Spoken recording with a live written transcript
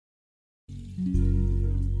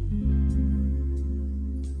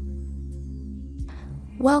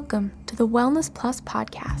Welcome to the Wellness Plus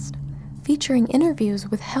podcast, featuring interviews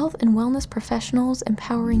with health and wellness professionals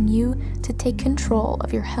empowering you to take control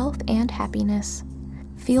of your health and happiness.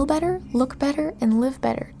 Feel better, look better, and live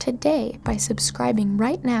better today by subscribing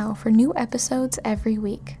right now for new episodes every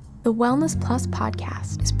week. The Wellness Plus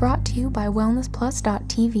podcast is brought to you by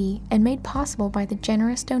wellnessplus.tv and made possible by the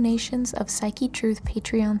generous donations of Psyche Truth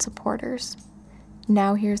Patreon supporters.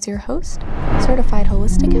 Now here's your host, Certified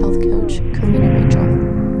Holistic Health Coach, Karina Rachel.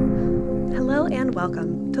 Hello and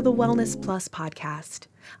welcome to the Wellness Plus podcast.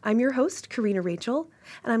 I'm your host, Karina Rachel,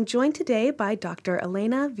 and I'm joined today by Dr.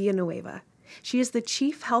 Elena Villanueva. She is the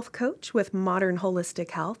Chief Health Coach with Modern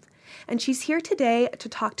Holistic Health, and she's here today to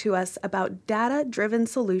talk to us about data-driven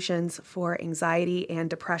solutions for anxiety and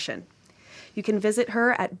depression. You can visit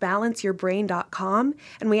her at balanceyourbrain.com,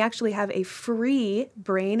 and we actually have a free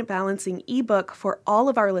brain balancing ebook for all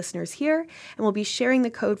of our listeners here, and we'll be sharing the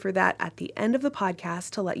code for that at the end of the podcast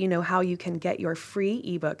to let you know how you can get your free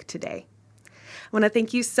ebook today. I want to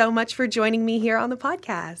thank you so much for joining me here on the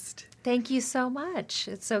podcast. Thank you so much.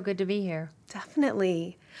 It's so good to be here.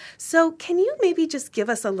 Definitely. So can you maybe just give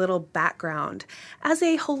us a little background as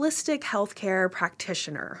a holistic healthcare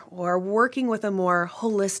practitioner or working with a more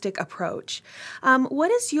holistic approach? What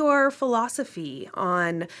is your philosophy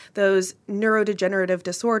on those neurodegenerative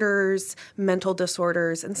disorders, mental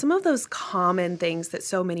disorders, and some of those common things that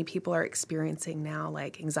so many people are experiencing now,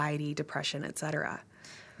 like anxiety, depression, etc.?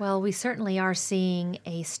 Well, we certainly are seeing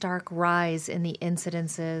a stark rise in the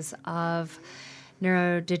incidences of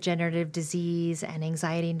neurodegenerative disease and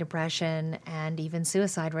anxiety and depression and even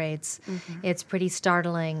suicide rates. It's pretty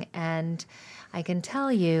startling, and I can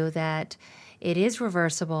tell you that it is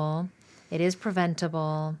reversible, it is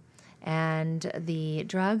preventable, and the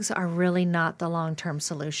drugs are really not the long-term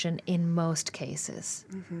solution in most cases.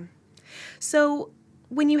 So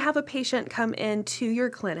when you have a patient come into your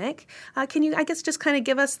clinic, can you, just kind of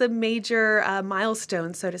give us the major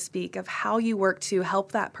milestones, so to speak, of how you work to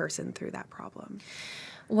help that person through that problem?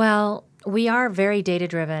 Well, we are very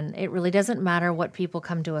data-driven. It really doesn't matter what people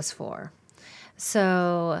come to us for.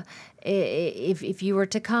 So if you were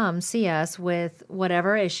to come see us with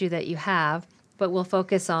whatever issue that you have, but we'll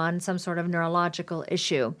focus on some sort of neurological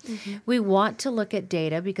issue, we want to look at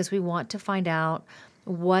data because we want to find out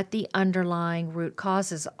what the underlying root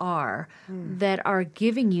causes are that are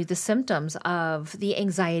giving you the symptoms of the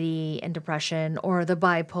anxiety and depression or the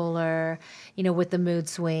bipolar, with the mood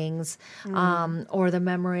swings, or the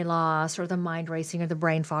memory loss or the mind racing or the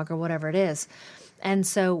brain fog or whatever it is. And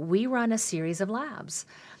so we run a series of labs.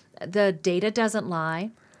 The data doesn't lie.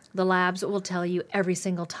 The labs will tell you every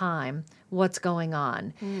single time what's going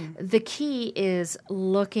on. The key is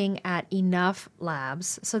looking at enough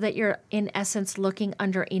labs so that you're, in essence, looking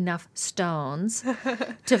under enough stones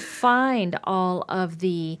to find all of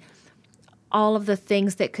the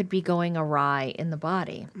things that could be going awry in the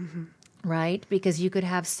body. Right? Because you could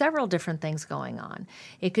have several different things going on.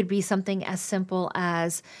 It could be something as simple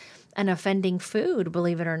as an offending food,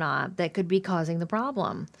 believe it or not, that could be causing the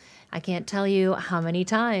problem. I can't tell you how many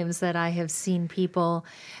times that I have seen people,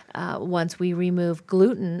 once we remove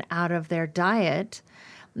gluten out of their diet,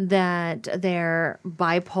 that their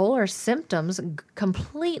bipolar symptoms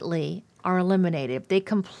completely are eliminated. They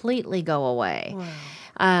completely go away.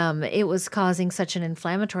 Wow. It was causing such an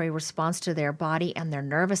inflammatory response to their body and their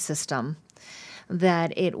nervous system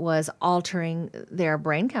that it was altering their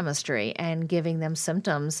brain chemistry and giving them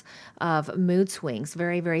symptoms of mood swings,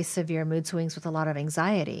 very, very severe mood swings with a lot of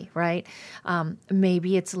anxiety, right?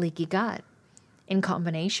 Maybe it's leaky gut in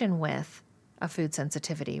combination with a food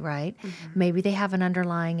sensitivity, right? Maybe they have an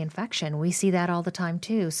underlying infection. We see that all the time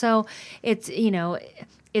too. So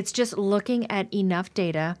it's just looking at enough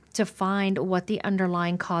data to find what the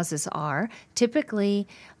underlying causes are. Typically,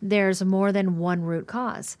 there's more than one root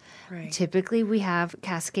cause. Right. Typically, we have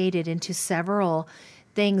cascaded into several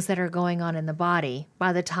things that are going on in the body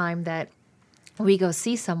by the time that we go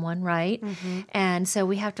see someone, right? And so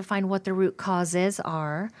we have to find what the root causes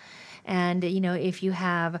are. And, if you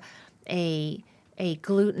have a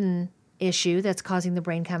gluten issue that's causing the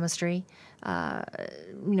brain chemistry,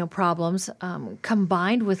 problems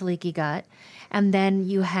combined with leaky gut, and then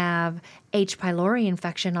you have H. pylori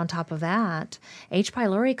infection on top of that. H.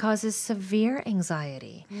 pylori causes severe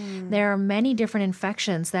anxiety. There are many different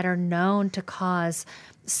infections that are known to cause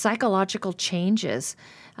psychological changes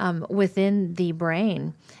within the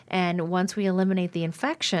brain. And once we eliminate the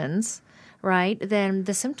infections, right, then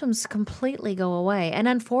the symptoms completely go away. And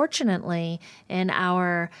unfortunately, in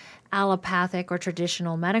our allopathic or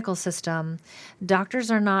traditional medical system, doctors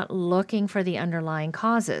are not looking for the underlying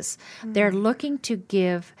causes. They're looking to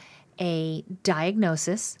give a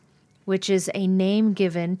diagnosis, which is a name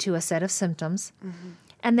given to a set of symptoms.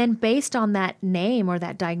 And then based on that name or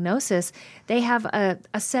that diagnosis, they have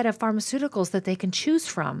a set of pharmaceuticals that they can choose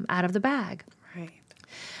from out of the bag. Right.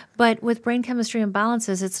 But with brain chemistry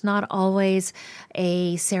imbalances, it's not always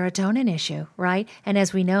a serotonin issue, right? And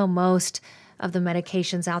as we know, most of the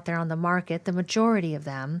medications out there on the market, the majority of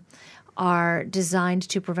them are designed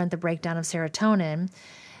to prevent the breakdown of serotonin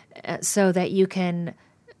so that you can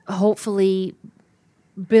hopefully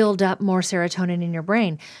build up more serotonin in your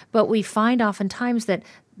brain. But we find oftentimes that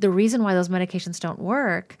the reason why those medications don't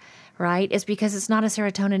work, right, is because it's not a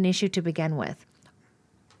serotonin issue to begin with.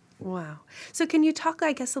 Wow. So can you talk,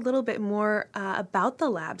 I guess, a little bit more about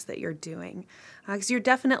the labs that you're doing? Because you're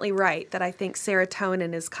definitely right that I think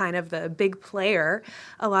serotonin is kind of the big player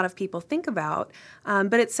a lot of people think about.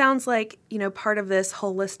 But it sounds like, part of this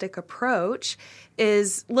holistic approach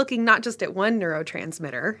is looking not just at one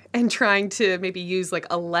neurotransmitter and trying to maybe use like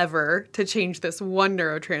a lever to change this one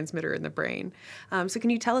neurotransmitter in the brain. So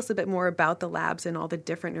can you tell us a bit more about the labs and all the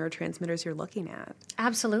different neurotransmitters you're looking at?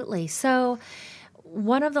 Absolutely. So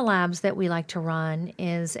one of the labs that we like to run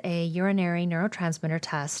is a urinary neurotransmitter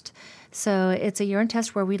test. So it's a urine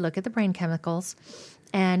test where we look at the brain chemicals,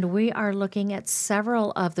 and we are looking at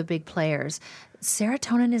several of the big players.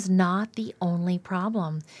 Serotonin is not the only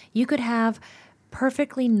problem. You could have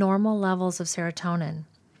perfectly normal levels of serotonin,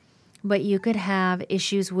 but you could have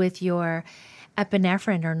issues with your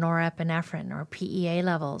epinephrine or norepinephrine or PEA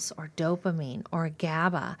levels or dopamine or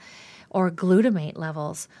GABA or glutamate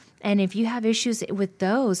levels. And if you have issues with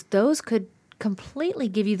those could completely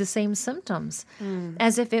give you the same symptoms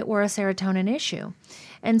as if it were a serotonin issue.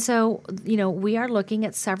 And so, we are looking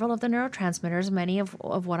at several of the neurotransmitters, many of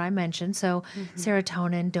what I mentioned. So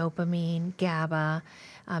serotonin, dopamine, GABA,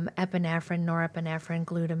 epinephrine, norepinephrine,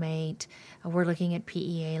 glutamate. We're looking at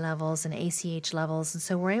PEA levels and ACH levels. And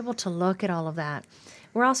so we're able to look at all of that.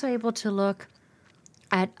 We're also able to look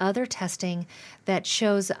at other testing that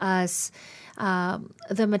shows us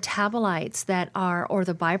the metabolites that are, or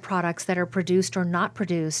the byproducts that are produced or not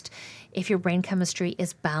produced if your brain chemistry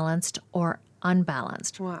is balanced or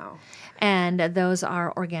unbalanced. Wow. And those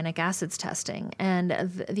are organic acids testing. And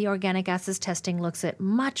the organic acids testing looks at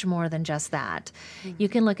much more than just that. You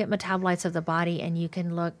can look at metabolites of the body, and you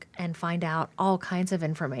can look and find out all kinds of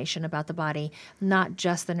information about the body, not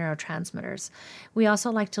just the neurotransmitters. We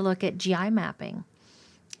also like to look at GI mapping.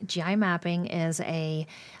 GI mapping is a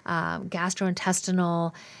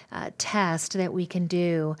gastrointestinal test that we can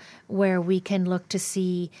do where we can look to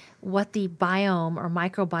see what the biome or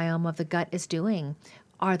microbiome of the gut is doing.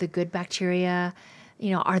 Are the good bacteria,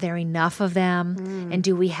 are there enough of them? And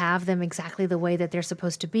do we have them exactly the way that they're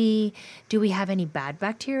supposed to be? Do we have any bad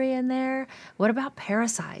bacteria in there? What about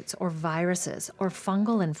parasites or viruses or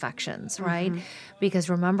fungal infections, right? Because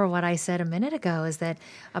remember what I said a minute ago is that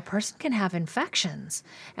a person can have infections,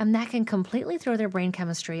 and that can completely throw their brain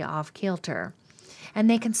chemistry off kilter. And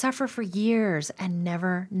they can suffer for years and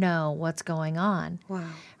never know what's going on. Wow.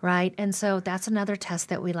 Right? And so that's another test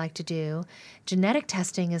that we like to do. Genetic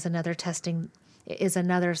testing is another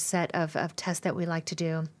set of tests that we like to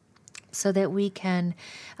do so that we can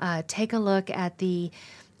take a look at the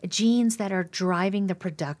genes that are driving the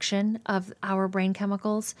production of our brain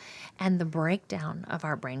chemicals and the breakdown of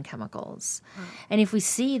our brain chemicals. Wow. And if we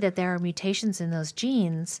see that there are mutations in those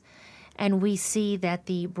genes, and we see that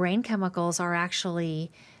the brain chemicals are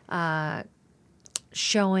actually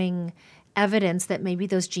showing evidence that maybe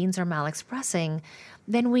those genes are malexpressing,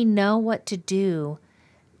 then we know what to do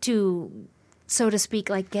to, so to speak,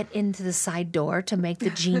 like get into the side door to make the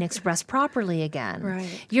gene express properly again.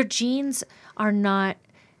 Right. Your genes are not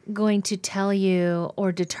going to tell you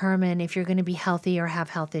or determine if you're going to be healthy or have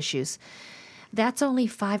health issues. That's only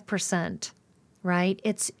 5%. Right?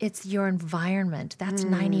 It's your environment. That's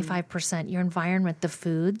 95%. Your environment, the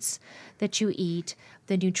foods that you eat,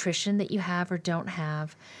 the nutrition that you have or don't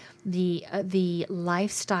have, the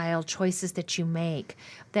lifestyle choices that you make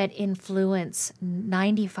that influence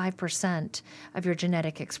 95% of your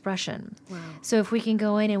genetic expression. Wow. So if we can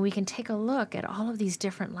go in and we can take a look at all of these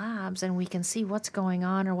different labs and we can see what's going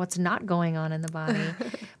on or what's not going on in the body,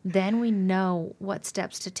 then we know what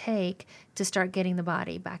steps to take to start getting the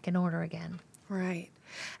body back in order again. Right.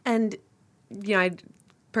 And,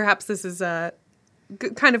 perhaps this is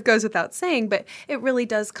kind of goes without saying, but it really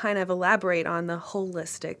does kind of elaborate on the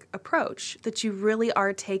holistic approach, that you really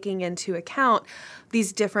are taking into account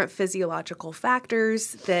these different physiological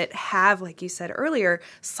factors that have, like you said earlier,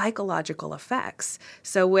 psychological effects.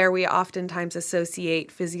 So where we oftentimes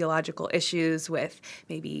associate physiological issues with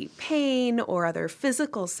maybe pain or other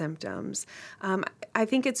physical symptoms, I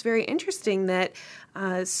think it's very interesting that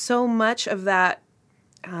so much of that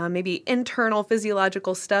maybe internal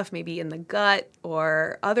physiological stuff, maybe in the gut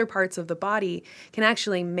or other parts of the body, can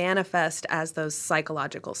actually manifest as those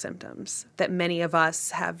psychological symptoms that many of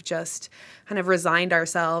us have just kind of resigned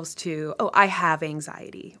ourselves to. Oh, I have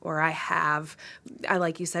anxiety, or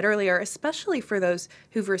like you said earlier, especially for those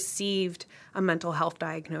who've received a mental health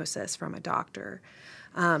diagnosis from a doctor.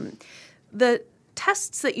 The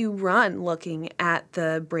tests that you run looking at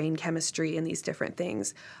the brain chemistry and these different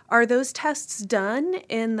things, are those tests done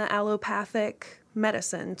in the allopathic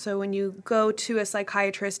medicine? So when you go to a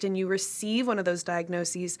psychiatrist and you receive one of those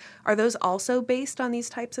diagnoses, are those also based on these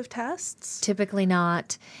types of tests? Typically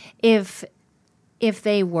not. If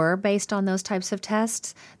they were based on those types of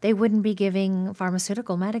tests, they wouldn't be giving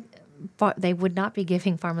they would not be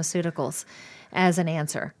giving pharmaceuticals as an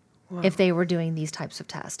answer. Wow. If they were doing these types of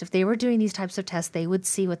tests. If they were doing these types of tests, they would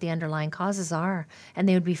see what the underlying causes are, and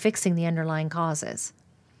they would be fixing the underlying causes.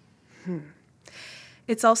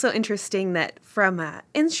 It's also interesting that from an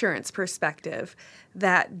insurance perspective,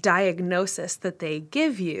 that diagnosis that they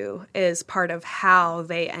give you is part of how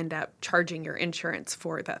they end up charging your insurance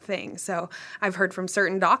for the thing. So I've heard from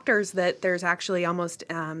certain doctors that there's actually almost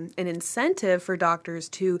an incentive for doctors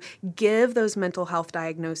to give those mental health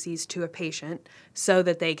diagnoses to a patient so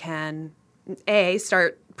that they can, A,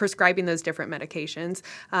 start prescribing those different medications,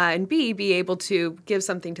 and B, be able to give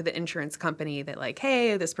something to the insurance company that, like,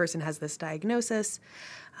 hey, this person has this diagnosis.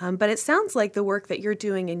 But it sounds like the work that you're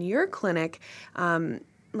doing in your clinic,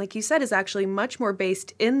 like you said, is actually much more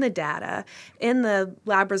based in the data, in the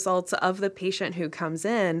lab results of the patient who comes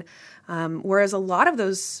in, whereas a lot of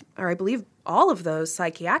those, or I believe all of those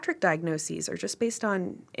psychiatric diagnoses are just based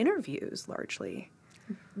on interviews largely.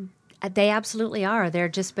 They absolutely are. They're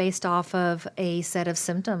just based off of a set of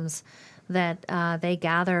symptoms that they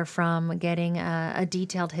gather from getting a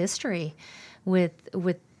detailed history with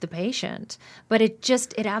the patient. But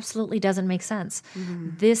it absolutely doesn't make sense.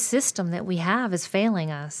 Mm-hmm. This system that we have is failing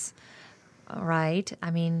us, right? I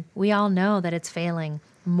mean, we all know that it's failing.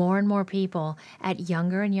 More and more people at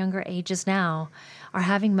younger and younger ages now are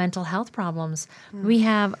having mental health problems. Mm. We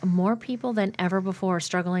have more people than ever before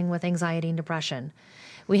struggling with anxiety and depression.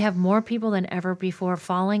 We have more people than ever before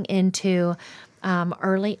falling into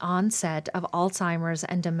early onset of Alzheimer's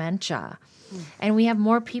and dementia. And we have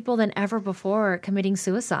more people than ever before committing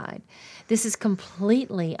suicide. This is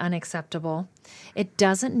completely unacceptable. It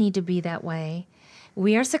doesn't need to be that way.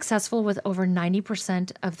 We are successful with over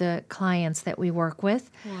 90% of the clients that we work with.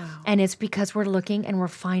 Wow. And it's because we're looking and we're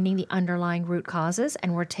finding the underlying root causes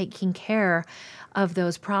and we're taking care of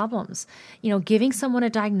those problems. You know, giving someone a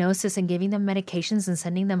diagnosis and giving them medications and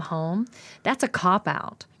sending them home, that's a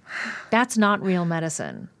cop-out. That's not real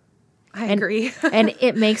medicine. I agree. And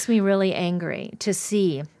it makes me really angry to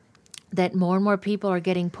see that more and more people are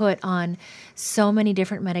getting put on so many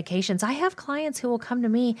different medications. I have clients who will come to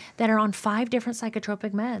me that are on 5 different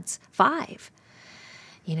psychotropic meds. 5.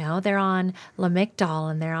 You know, they're on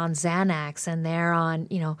Lamictal and they're on Xanax and they're on,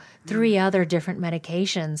 3 other different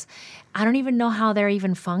medications. I don't even know how they're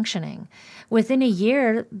even functioning. Within a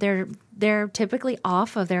year, they're typically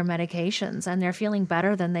off of their medications and they're feeling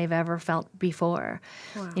better than they've ever felt before.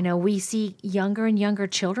 Wow. We see younger and younger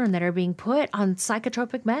children that are being put on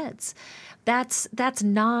psychotropic meds. That's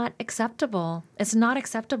not acceptable. It's not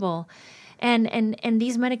acceptable. And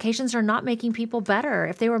these medications are not making people better.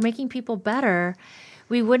 If they were making people better,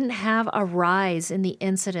 we wouldn't have a rise in the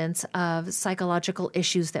incidence of psychological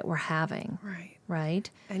issues that we're having. Right?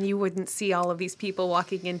 And you wouldn't see all of these people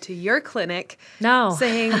walking into your clinic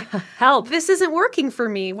saying, help, this isn't working for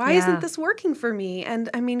me. Why isn't this working for me? And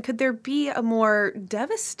I mean, could there be a more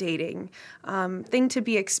devastating thing to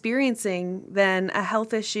be experiencing than a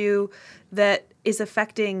health issue that is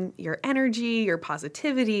affecting your energy, your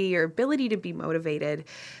positivity, your ability to be motivated,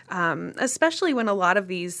 especially when a lot of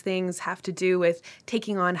these things have to do with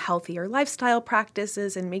taking on healthier lifestyle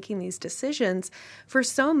practices and making these decisions. For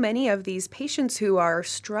so many of these patients who are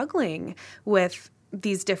struggling with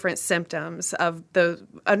these different symptoms of the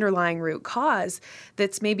underlying root cause,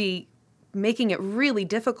 that's maybe making it really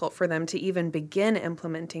difficult for them to even begin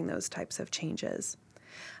implementing those types of changes.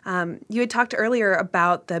 You had talked earlier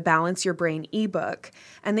about the Balance Your Brain ebook,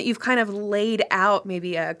 and that you've kind of laid out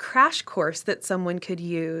maybe a crash course that someone could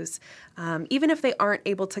use, even if they aren't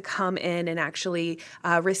able to come in and actually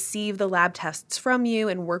receive the lab tests from you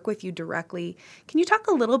and work with you directly. Can you talk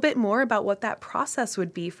a little bit more about what that process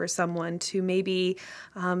would be for someone to maybe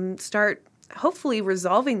start hopefully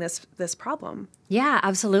resolving this problem? Yeah,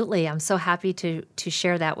 absolutely. I'm so happy to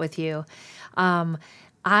share that with you.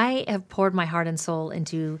 I have poured my heart and soul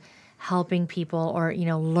into helping people or,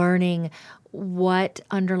 learning what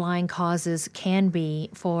underlying causes can be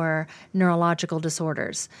for neurological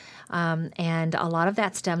disorders. And a lot of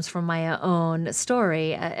that stems from my own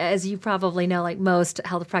story. As you probably know, like most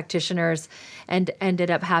health practitioners, and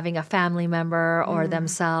ended up having a family member or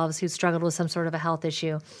themselves who struggled with some sort of a health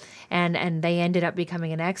issue. And they ended up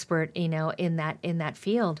becoming an expert, in that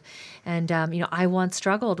field. And I once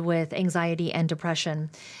struggled with anxiety and depression,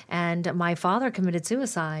 and my father committed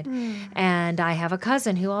suicide, and I have a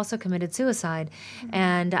cousin who also committed suicide,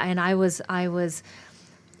 and I was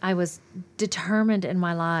determined in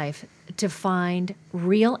my life to find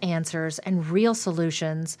real answers and real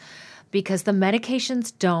solutions, because the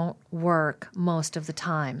medications don't work most of the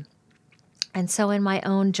time. And so in my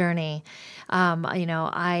own journey,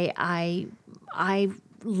 I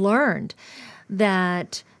learned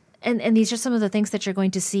that, and these are some of the things that you're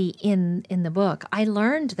going to see in the book. I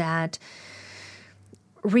learned that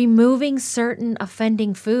removing certain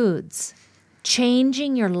offending foods,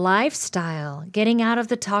 changing your lifestyle, getting out of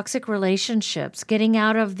the toxic relationships, getting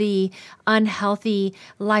out of the unhealthy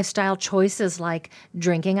lifestyle choices like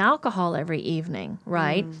drinking alcohol every evening,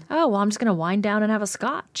 right? Oh, well, I'm just going to wind down and have a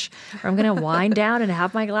scotch, or I'm going to wind down and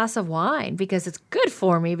have my glass of wine because it's good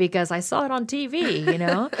for me because I saw it on TV,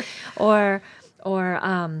 or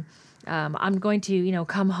I'm going to,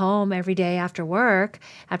 come home every day after work,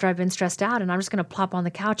 after I've been stressed out, and I'm just going to plop on the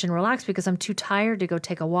couch and relax because I'm too tired to go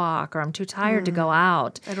take a walk, or I'm too tired to go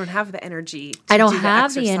out. I don't have the energy. I don't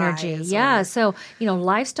have the energy. Yeah. So,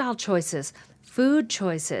 lifestyle choices, food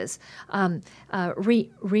choices,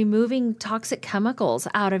 removing toxic chemicals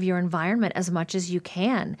out of your environment as much as you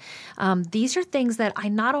can. These are things that I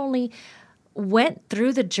not only went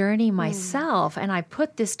through the journey myself, and I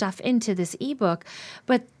put this stuff into this ebook,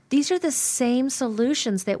 but these are the same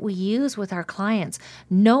solutions that we use with our clients,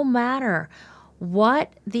 no matter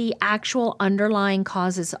what the actual underlying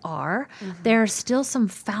causes are. There are still some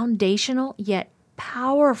foundational yet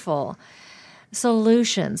powerful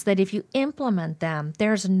solutions that if you implement them,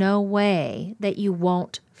 there's no way that you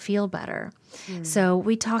won't feel better. So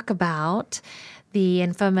we talk about the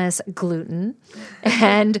infamous gluten,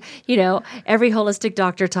 and, every holistic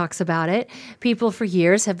doctor talks about it. People for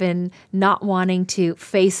years have been not wanting to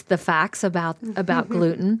face the facts about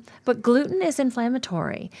gluten, but gluten is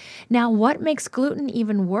inflammatory. Now, what makes gluten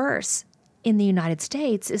even worse in the United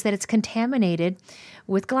States is that it's contaminated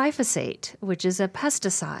with glyphosate, which is a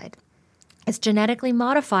pesticide. It's genetically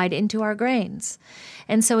modified into our grains,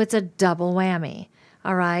 and so it's a double whammy.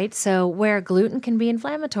 All right. So where gluten can be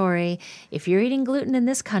inflammatory, if you're eating gluten in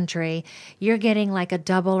this country, you're getting like a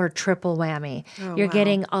double or triple whammy. You're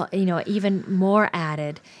getting, even more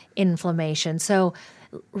added inflammation. So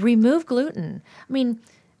remove gluten. I mean,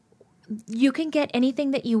 you can get anything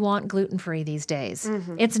that you want gluten-free these days.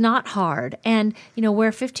 It's not hard. And,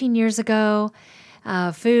 where 15 years ago,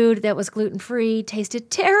 food that was gluten-free tasted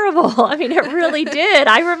terrible. I mean, it really did.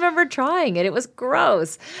 I remember trying it. It was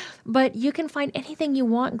gross. But you can find anything you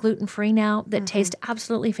want gluten-free now that tastes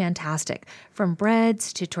absolutely fantastic, from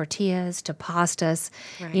breads to tortillas to pastas,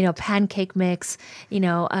 pancake mix,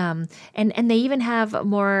 and they even have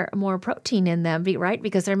more protein in them, right?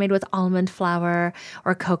 Because they're made with almond flour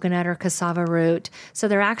or coconut or cassava root. So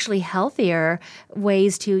they're actually healthier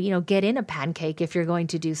ways to, get in a pancake if you're going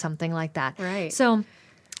to do something like that. Right. So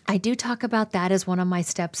I do talk about that as one of my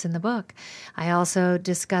steps in the book. I also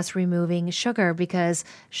discuss removing sugar because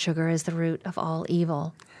sugar is the root of all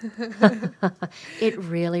evil. It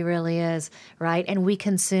really, really is, right? And we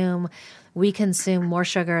consume more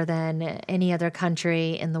sugar than any other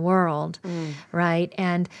country in the world, right?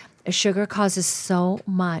 And sugar causes so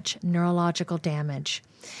much neurological damage.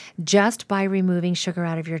 Just by removing sugar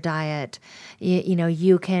out of your diet,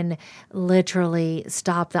 you can literally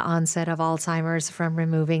stop the onset of Alzheimer's from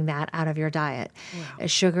removing that out of your diet. Wow.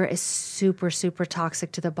 Sugar is super, super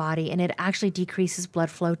toxic to the body, and it actually decreases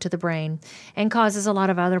blood flow to the brain and causes a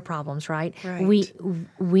lot of other problems, right?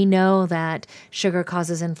 We know that sugar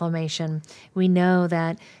causes inflammation. We know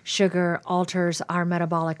that sugar alters our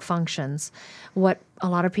metabolic functions. What a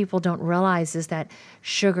lot of people don't realize is that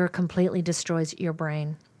sugar completely destroys your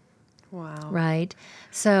brain. Wow. Right?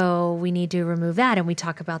 So we need to remove that, and we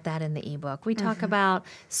talk about that in the ebook. We talk about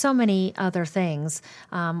so many other things.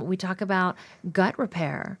 We talk about gut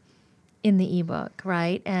repair in the ebook,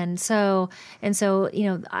 right? And so,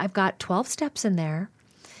 I've got 12 steps in there.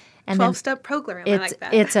 And 12-step program. I like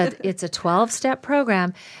that. It's a 12-step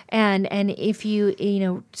program, and if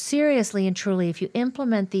you seriously and truly, if you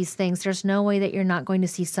implement these things, there's no way that you're not going to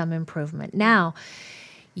see some improvement. Now,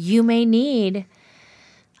 you may need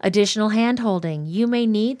additional hand-holding. You may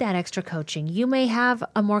need that extra coaching. You may have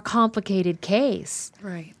a more complicated case.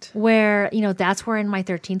 Right. Where, that's where in my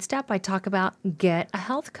 13th step, I talk about get a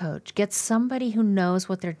health coach. Get somebody who knows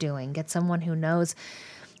what they're doing. Get someone who knows,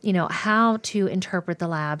 how to interpret the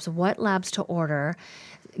labs, what labs to order.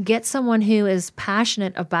 Get someone who is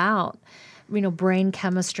passionate about, brain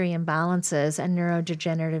chemistry imbalances and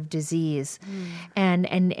neurodegenerative disease.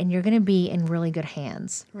 And you're going to be in really good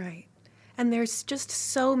hands. Right. And there's just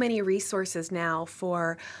so many resources now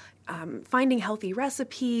for finding healthy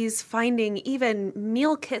recipes, finding even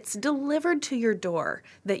meal kits delivered to your door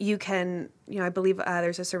that you can, I believe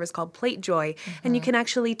there's a service called Plate Joy, and you can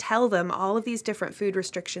actually tell them all of these different food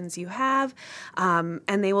restrictions you have,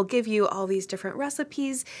 and they will give you all these different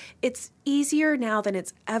recipes. It's easier now than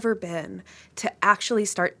it's ever been to actually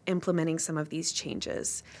start implementing some of these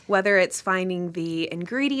changes, whether it's finding the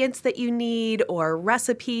ingredients that you need or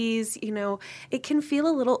recipes. It can feel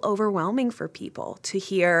a little overwhelming for people to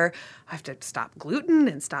hear, I have to stop gluten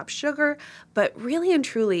and stop sugar. But really and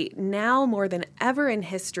truly, now more than ever in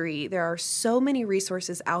history, there are so many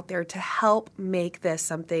resources out there to help make this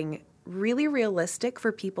something really realistic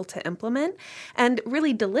for people to implement and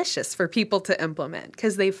really delicious for people to implement,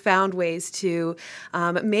 because they've found ways to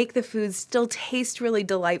make the foods still taste really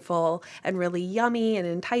delightful and really yummy and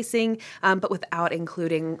enticing, but without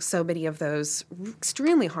including so many of those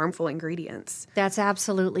extremely harmful ingredients. That's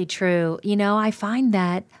absolutely true. I find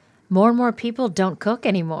that more and more people don't cook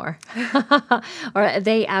anymore, or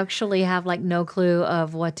they actually have no clue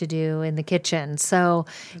of what to do in the kitchen. So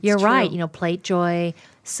you're right. Plate Joy,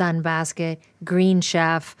 Sunbasket, Green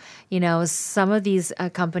Chef. Some of these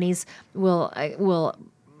companies will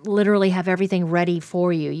literally have everything ready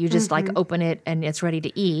for you. You just open it and it's ready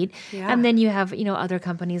to eat. Yeah. And then you have other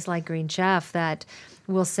companies like Green Chef that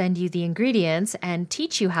will send you the ingredients and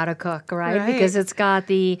teach you how to cook, right? Because it's got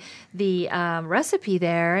the recipe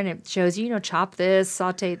there, and it shows you, chop this,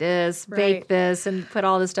 saute this, bake this, and put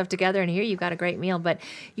all this stuff together, and here you've got a great meal. But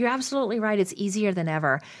you're absolutely right. It's easier than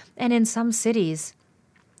ever. And in some cities,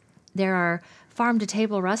 there are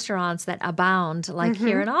farm-to-table restaurants that abound, like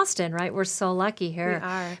here in Austin, right? We're so lucky here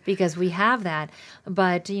because we have that.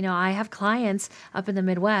 But, I have clients up in the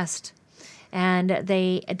Midwest, and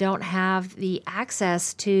they don't have the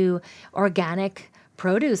access to organic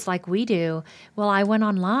produce like we do. Well, I went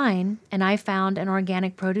online and I found an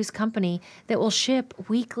organic produce company that will ship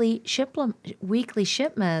weekly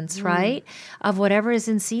shipments, right, of whatever is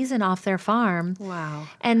in season off their farm. Wow.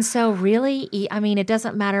 And so really, it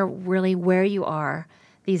doesn't matter really where you are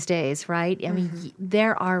these days, right?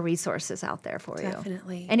 There are resources out there for you.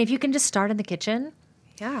 Definitely. And if you can just start in the kitchen,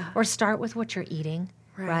 or start with what you're eating,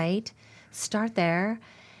 right? Start there,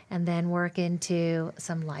 and then work into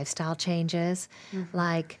some lifestyle changes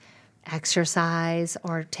like exercise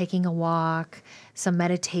or taking a walk, some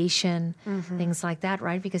meditation, things like that,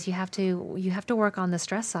 right? Because you have to work on the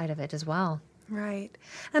stress side of it as well. Right.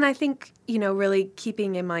 And I think, really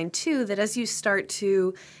keeping in mind too that as you start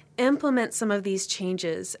to implement some of these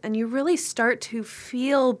changes and you really start to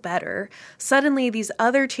feel better, suddenly these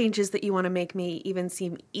other changes that you want to make may even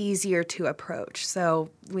seem easier to approach. So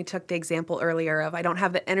we took the example earlier of I don't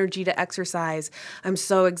have the energy to exercise. I'm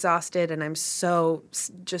so exhausted and I'm so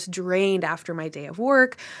just drained after my day of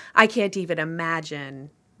work. I can't even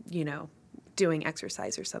imagine, doing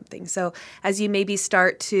exercise or something. So as you maybe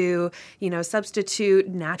start to, substitute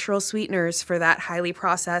natural sweeteners for that highly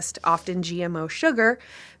processed, often GMO sugar,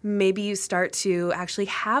 maybe you start to actually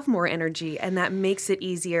have more energy, and that makes it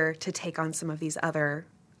easier to take on some of these other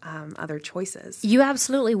choices. You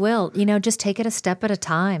absolutely will. Just take it a step at a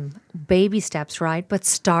time. Baby steps, right? But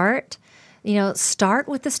start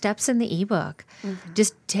with the steps in the ebook.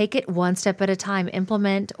 Just take it one step at a time.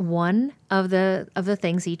 Implement one of the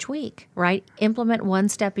things each week, right? Implement one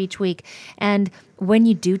step each week. And when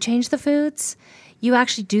you do change the foods, you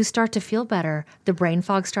actually do start to feel better. The brain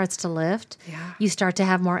fog starts to lift. Yeah. You start to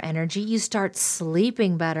have more energy. You start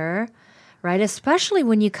sleeping better, right? Especially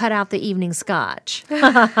when you cut out the evening scotch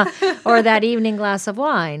or that evening glass of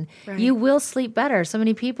wine. Right. You will sleep better. So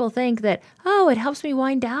many people think that, oh, it helps me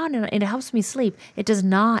wind down and it helps me sleep. It does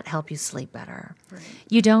not help you sleep better. Right.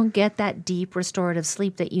 You don't get that deep restorative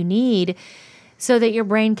sleep that you need so that your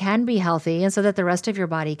brain can be healthy and so that the rest of your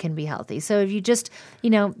body can be healthy. So if you just,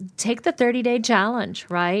 take the 30-day challenge,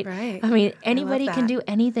 right? Right. I mean, I anybody love can that. do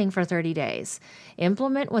anything for 30 days.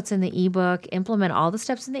 Implement what's in the ebook, implement all the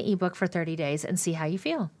steps in the ebook for 30 days and see how you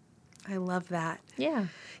feel. I love that. Yeah.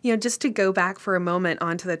 Just to go back for a moment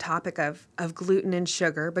onto the topic of gluten and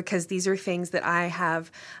sugar, because these are things that I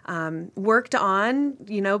have worked on,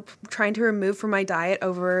 trying to remove from my diet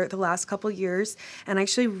over the last couple years, and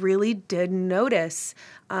actually really did notice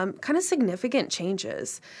kind of significant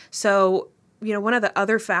changes. So, one of the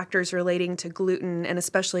other factors relating to gluten, and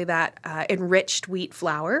especially that enriched wheat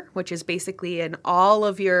flour, which is basically in all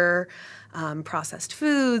of your processed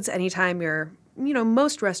foods, anytime you're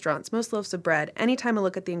most restaurants, most loaves of bread, anytime I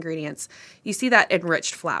look at the ingredients, you see that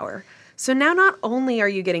enriched flour. So now not only are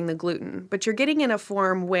you getting the gluten, but you're getting in a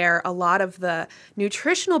form where a lot of the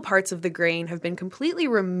nutritional parts of the grain have been completely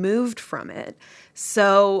removed from it.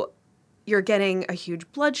 So you're getting a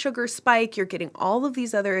huge blood sugar spike. You're getting all of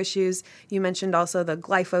these other issues. You mentioned also the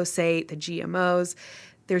glyphosate, the GMOs.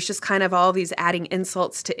 There's just kind of all these adding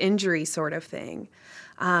insults to injury sort of thing.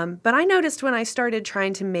 But I noticed when I started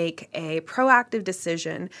trying to make a proactive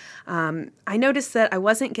decision, I noticed that I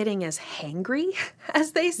wasn't getting as hangry,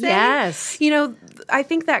 as they say. Yes. I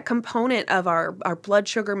think that component of our blood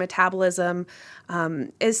sugar metabolism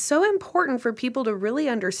is so important for people to really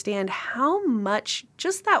understand how much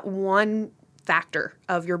just that one factor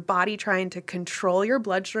of your body trying to control your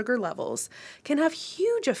blood sugar levels can have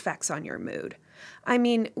huge effects on your mood. I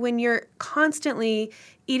mean, when you're constantly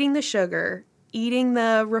eating the sugar, eating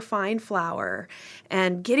the refined flour,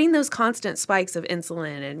 and getting those constant spikes of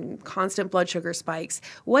insulin and constant blood sugar spikes,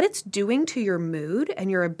 what it's doing to your mood and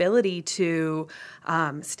your ability to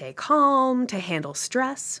stay calm, to handle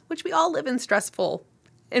stress, which we all live in stressful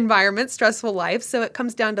environments, stressful life. So it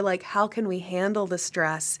comes down to how can we handle the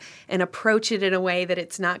stress and approach it in a way that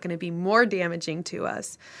it's not going to be more damaging to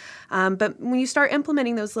us. But when you start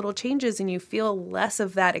implementing those little changes and you feel less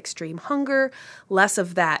of that extreme hunger, less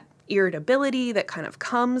of that irritability that kind of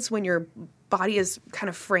comes when your body is kind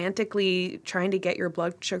of frantically trying to get your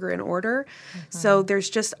blood sugar in order. Mm-hmm. So there's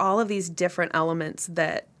just all of these different elements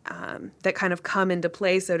that kind of come into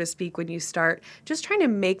play, so to speak, when you start just trying to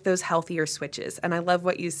make those healthier switches. And I love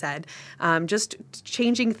what you said, just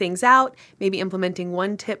changing things out, maybe implementing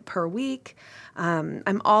one tip per week.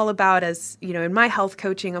 I'm all about, in my health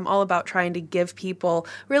coaching, I'm all about trying to give people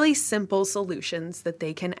really simple solutions that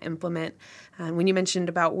they can implement. And when you mentioned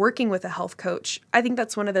about working with a health coach, I think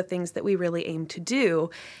that's one of the things that we really aim to do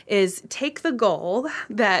is take the goal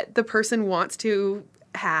that the person wants to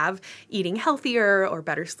have, eating healthier or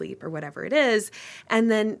better sleep or whatever it is,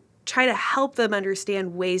 and then try to help them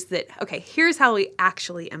understand ways that, okay, here's how we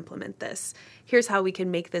actually implement this. Here's how we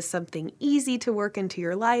can make this something easy to work into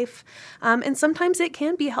your life. And sometimes it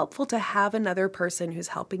can be helpful to have another person who's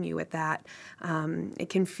helping you with that. It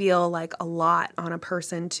can feel like a lot on a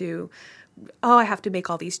person to, I have to make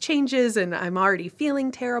all these changes and I'm already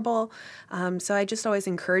feeling terrible. So I just always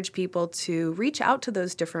encourage people to reach out to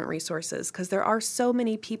those different resources because there are so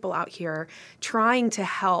many people out here trying to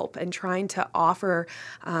help and trying to offer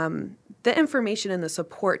the information and the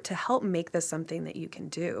support to help make this something that you can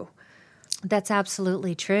do. That's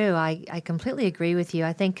absolutely true. I completely agree with you.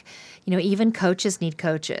 I think, even coaches need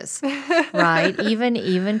coaches, right?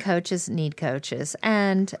 Even coaches need coaches.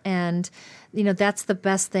 And that's the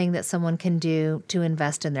best thing that someone can do to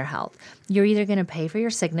invest in their health. You're either going to pay for your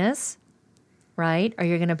sickness, right? Or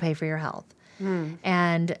you're going to pay for your health. Mm.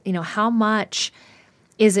 And, how much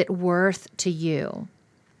is it worth to you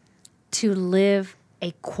to live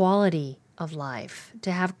a quality of life,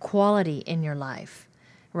 to have quality in your life,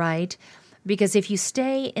 right? Because if you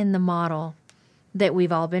stay in the model that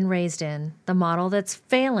we've all been raised in, the model that's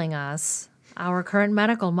failing us, our current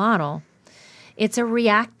medical model, it's a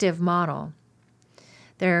reactive model.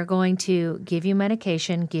 They're going to give you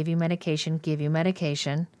medication, give you medication, give you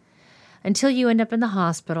medication until you end up in the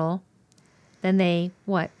hospital. Then they,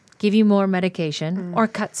 give you more medication or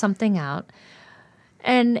cut something out.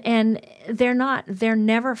 And they're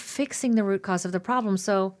never fixing the root cause of the problem.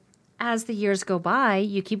 So as the years go by,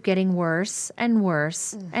 you keep getting worse and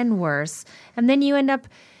worse and worse. And then you end up,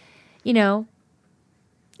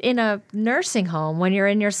 in a nursing home when you're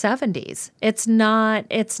in your 70s. It's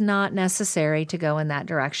not necessary to go in that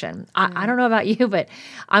direction. I don't know about you, but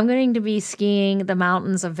I'm going to be skiing the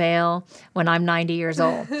mountains of Vail when I'm 90 years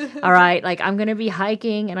old. All right? Like, I'm going to be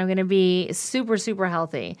hiking and I'm going to be super, super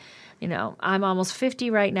healthy. You know, I'm almost 50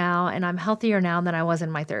 right now, and I'm healthier now than I was in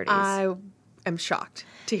my 30s. I am shocked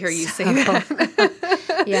to hear you say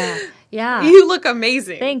that. Yeah. You look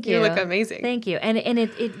amazing. Thank you. You look amazing. Thank you. And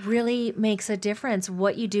it really makes a difference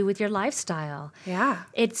what you do with your lifestyle. Yeah.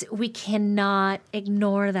 We cannot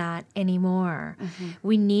ignore that anymore. Mm-hmm.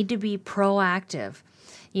 We need to be proactive.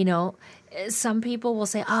 You know, some people will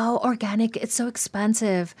say, "Oh, organic, it's so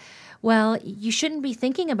expensive." Well, you shouldn't be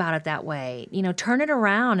thinking about it that way. You know, turn it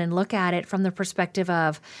around and look at it from the perspective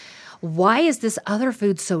of, why is this other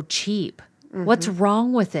food so cheap? Mm-hmm. What's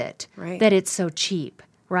wrong with it that it's so cheap,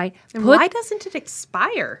 right? And why doesn't it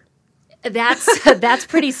expire? That's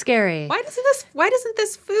pretty scary. Why doesn't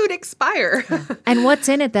this food expire? And what's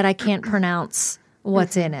in it that I can't pronounce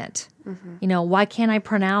what's in it? Mm-hmm. You know, why can't I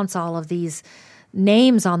pronounce all of these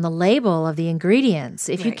names on the label of the ingredients?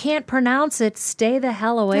 If you can't pronounce it, stay the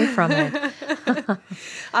hell away from it.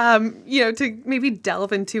 You know, to maybe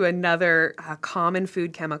delve into another common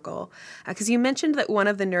food chemical, because you mentioned that one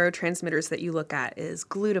of the neurotransmitters that you look at is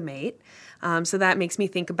glutamate. So that makes me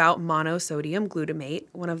think about monosodium glutamate,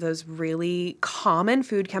 one of those really common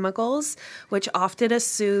food chemicals, which often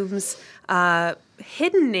assumes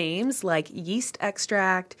hidden names like yeast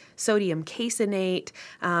extract, sodium caseinate,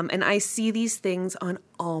 and I see these things on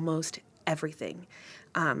almost everything.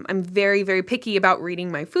 I'm very, very picky about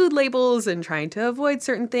reading my food labels and trying to avoid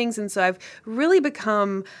certain things. And so I've really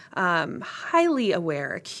become highly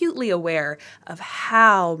aware, acutely aware of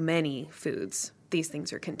how many foods these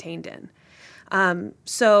things are contained in.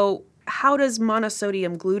 So how does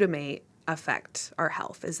monosodium glutamate affect our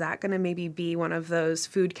health? Is that going to maybe be one of those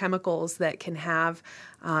food chemicals that can have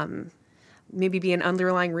maybe be an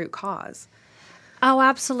underlying root cause? Oh,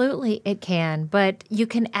 absolutely it can, but you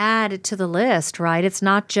can add it to the list, right? It's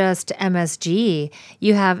not just MSG.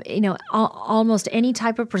 You have, you know, almost any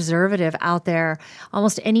type of preservative out there,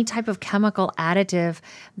 almost any type of chemical additive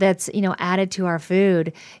that's, you know, added to our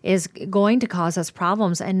food is going to cause us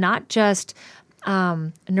problems, and not just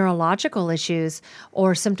neurological issues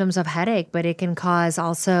or symptoms of headache, but it can cause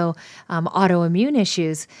also autoimmune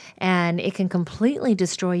issues, and it can completely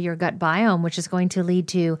destroy your gut biome, which is going to lead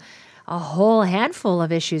to a whole handful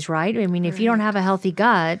of issues, right? I mean, if you don't have a healthy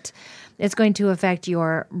gut, it's going to affect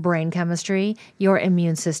your brain chemistry, your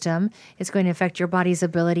immune system. It's going to affect your body's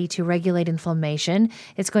ability to regulate inflammation.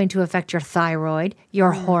 It's going to affect your thyroid,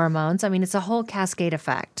 your hormones. I mean, it's a whole cascade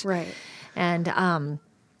effect. Right.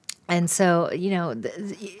 And so, you know,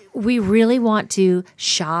 we really want to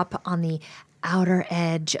shop on the outer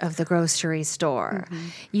edge of the grocery store. Mm-hmm.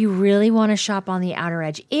 You really want to shop on the outer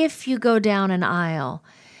edge. If you go down an aisle,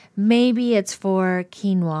 maybe it's for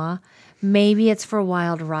quinoa, maybe it's for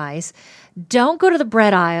wild rice. Don't go to the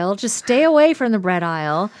bread aisle. Just stay away from the bread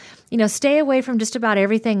aisle. You know, stay away from just about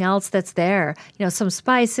everything else that's there. You know, some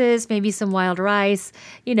spices, maybe some wild rice,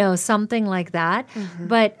 you know, something like that. Mm-hmm.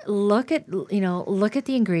 But look at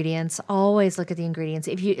the ingredients. Always look at the ingredients.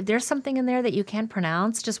 If there's something in there that you can't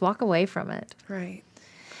pronounce, just walk away from it. Right.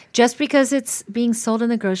 Just because it's being sold in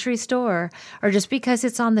the grocery store, or just because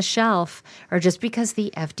it's on the shelf, or just because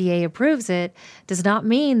the FDA approves it, does not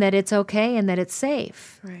mean that it's okay and that it's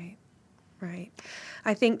safe. Right. Right.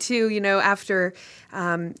 I think, too, you know, after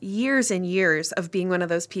years and years of being one of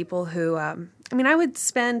those people who, I would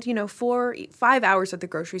spend, 4-5 hours at the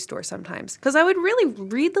grocery store sometimes because I would really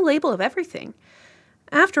read the label of everything.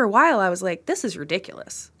 After a while, I was like, this is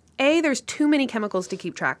ridiculous. A, there's too many chemicals to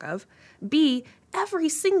keep track of. B, every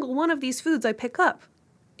single one of these foods I pick up,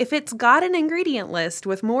 if it's got an ingredient list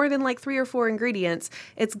with more than like 3 or 4 ingredients,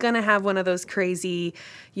 it's going to have one of those crazy,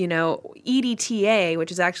 EDTA,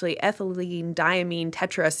 which is actually ethylene diamine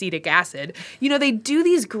tetraacetic acid. They do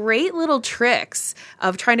these great little tricks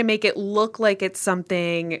of trying to make it look like it's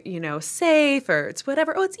something, safe, or it's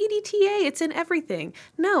whatever. Oh, it's EDTA. It's in everything.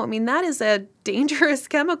 No, that is a dangerous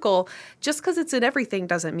chemical. Just because it's in everything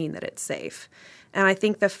doesn't mean that it's safe. And I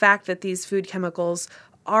think the fact that these food chemicals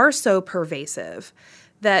are so pervasive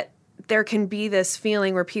that there can be this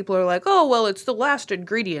feeling where people are like, oh, well, it's the last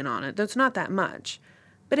ingredient on it. That's not that much.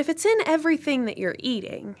 But if it's in everything that you're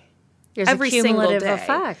eating, There's every a cumulative single day.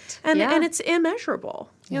 effect. And it's immeasurable.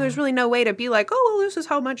 There's really no way to be like, oh, well, this is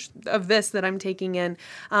how much of this that I'm taking in.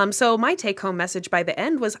 So my take-home message by the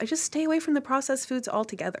end was I just stay away from the processed foods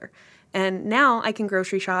altogether. And now I can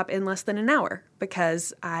grocery shop in less than an hour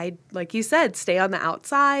because I, like you said, stay on the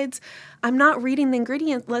outsides. I'm not reading the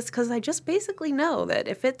ingredient list because I just basically know that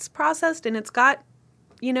if it's processed and it's got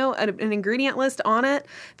an ingredient list on it,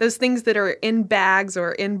 those things that are in bags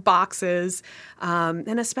or in boxes,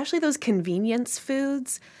 and especially those convenience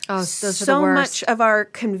foods. Oh, those are the so worst. much of our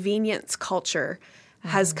convenience culture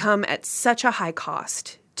has come at such a high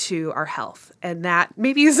cost to our health. And that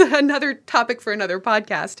maybe is another topic for another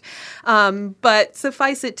podcast. But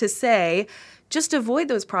suffice it to say, just avoid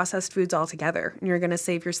those processed foods altogether. And you're going to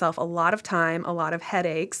save yourself a lot of time, a lot of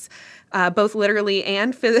headaches, both literally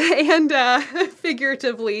and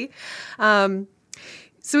figuratively. So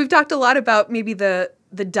we've talked a lot about maybe the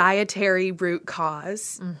dietary root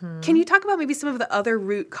cause. Mm-hmm. Can you talk about maybe some of the other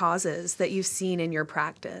root causes that you've seen in your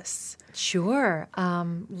practice? Sure.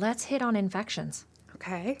 Let's hit on infections.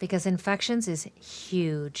 Okay. Because infections is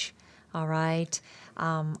huge. All right.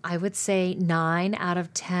 I would say 9 out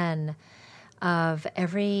of 10 of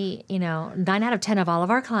every, 9 out of 10 of all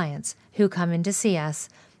of our clients who come in to see us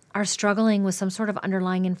are struggling with some sort of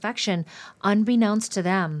underlying infection unbeknownst to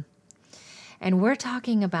them. And we're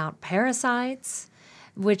talking about parasites,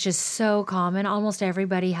 which is so common. Almost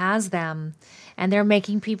everybody has them, and they're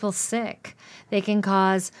making people sick. They can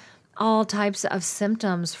cause all types of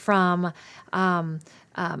symptoms from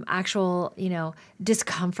actual,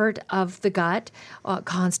 discomfort of the gut,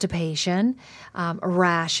 constipation,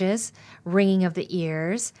 rashes, ringing of the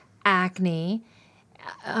ears, acne,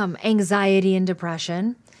 anxiety and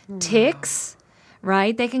depression, ticks,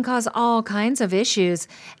 right? They can cause all kinds of issues.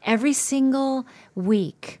 Every single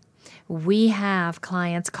week, we have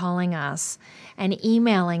clients calling us and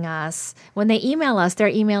emailing us. When they email us, they're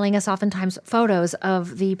emailing us oftentimes photos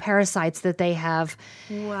of the parasites that they have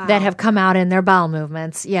that have come out in their bowel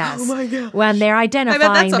movements. Yes. Oh my gosh. When they're identifying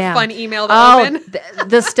them. I bet that's a fun email to open.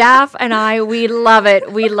 The staff and I, we love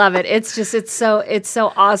it. We love it. It's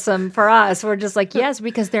so awesome for us. We're just like, yes,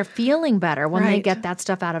 because they're feeling better when they get that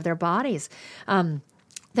stuff out of their bodies.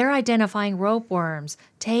 They're identifying rope worms,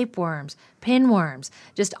 tapeworms, pinworms,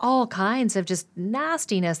 just all kinds of just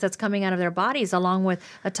nastiness that's coming out of their bodies, along with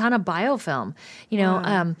a ton of biofilm.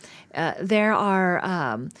 There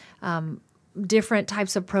are different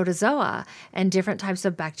types of protozoa and different types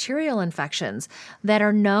of bacterial infections that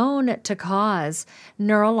are known to cause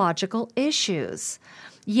neurological issues.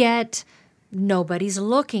 Yet nobody's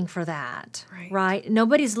looking for that, right?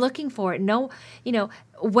 Nobody's looking for it.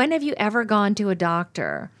 When have you ever gone to a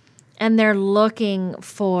doctor and they're looking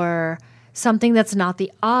for something that's not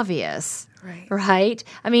the obvious, right?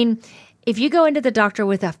 I mean, if you go into the doctor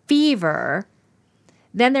with a fever,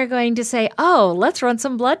 then they're going to say, oh, let's run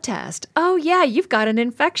some blood test. Oh, yeah, you've got an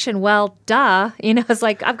infection. Well, duh. It's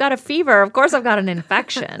like, I've got a fever. Of course I've got an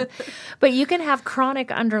infection. But you can have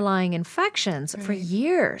chronic underlying infections for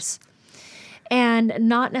years and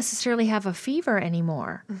not necessarily have a fever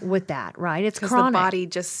anymore with that, right? It's chronic. The body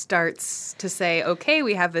just starts to say, okay,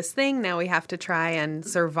 we have this thing. Now we have to try and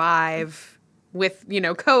survive with,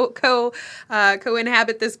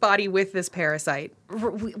 co-inhabit this body with this parasite.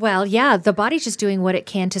 Well, yeah, the body's just doing what it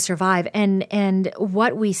can to survive. And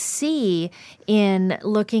what we see in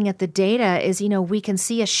looking at the data is, we can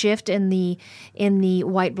see a shift in the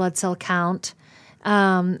white blood cell count.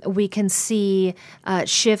 We can see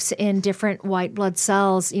shifts in different white blood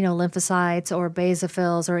cells, lymphocytes or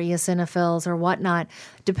basophils or eosinophils or whatnot,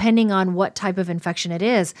 depending on what type of infection it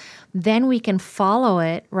is. Then we can follow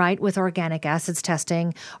it, right, with organic acids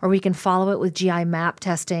testing, or we can follow it with GI map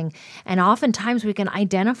testing. And oftentimes we can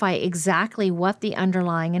identify exactly what the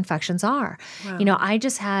underlying infections are. Wow. I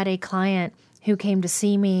just had a client who came to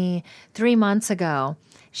see me 3 months ago.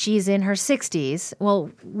 She's in her 60s. Well,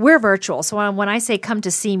 we're virtual, so when I say come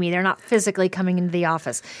to see me, they're not physically coming into the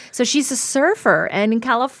office. So she's a surfer, and in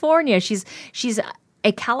California, she's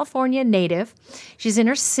a California native. She's in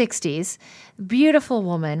her 60s, beautiful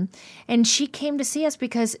woman, and she came to see us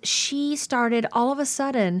because she started all of a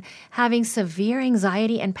sudden having severe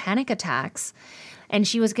anxiety and panic attacks, and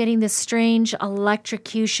she was getting this strange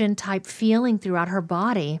electrocution type feeling throughout her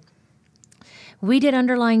body. We did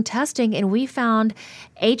underlying testing, and we found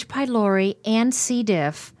H. pylori and C.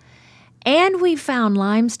 diff, and we found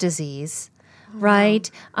Lyme's disease, right?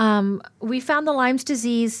 We found the Lyme's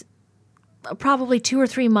disease probably 2 or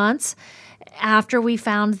 3 months after we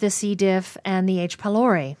found the C. diff and the H.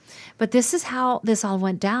 pylori. But this is how this all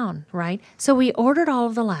went down, right? So we ordered all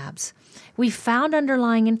of the labs. we found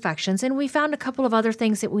underlying infections, and we found a couple of other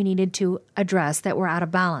things that we needed to address that were out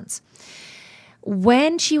of balance.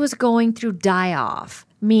 When she was going through die-off,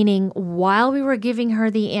 meaning while we were giving her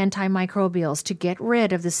the antimicrobials to get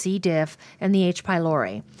rid of the C. diff and the H.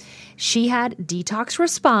 pylori, she had detox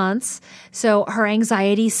response, so her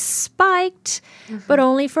anxiety spiked, but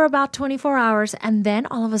only for about 24 hours, and then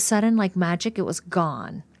all of a sudden, like magic, it was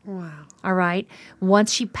gone. Wow. All right?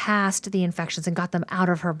 Once she passed the infections and got them out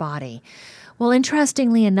of her body. Well,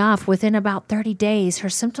 interestingly enough, within about 30 days, her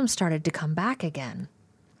symptoms started to come back again.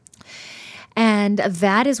 And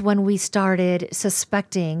that is when we started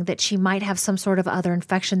suspecting that she might have some sort of other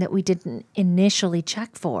infection that we didn't initially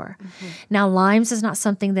check for. Now, Lyme's is not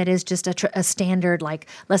something that is just a standard, like,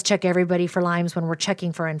 let's check everybody for Lyme's when we're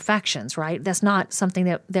checking for infections, right? That's not something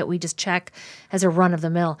that we just check as a run of the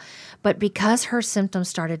mill. But because her symptoms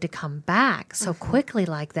started to come back so quickly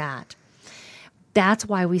like that, that's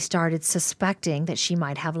why we started suspecting that she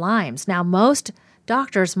might have Lyme's. Now, most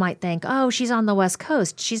doctors might think, oh, she's on the West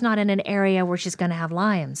Coast. She's not in an area where she's going to have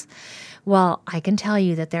Lyme's. Well, I can tell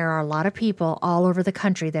you that there are a lot of people all over the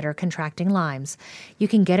country that are contracting Lyme's. You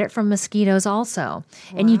can get it from mosquitoes also.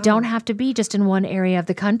 And you don't have to be just in one area of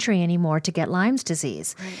the country anymore to get Lyme's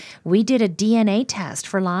disease. Right. We did a DNA test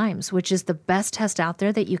for Lyme's, which is the best test out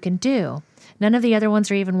there that you can do. None of the other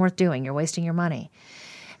ones are even worth doing. You're wasting your money.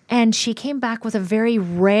 And she came back with a very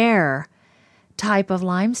rare type of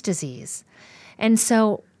Lyme's disease. And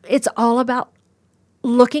so it's all about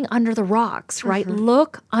looking under the rocks, right?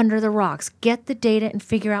 Look under the rocks, get the data and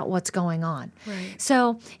figure out what's going on. Right.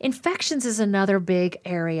 So infections is another big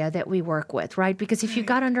area that we work with, right? Because if you've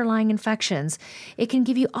got underlying infections, it can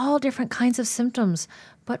give you all different kinds of symptoms,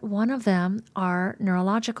 but one of them are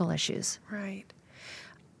neurological issues. Right.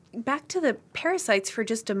 Back to the parasites for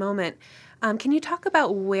just a moment. Can you talk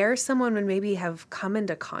about where someone would maybe have come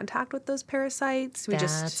into contact with those parasites?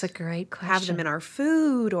 That's a great question. Have them in our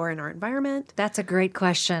food or in our environment? That's a great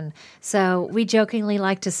question. So we jokingly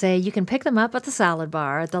like to say you can pick them up at the salad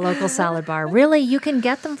bar, at the local salad bar. Really, you can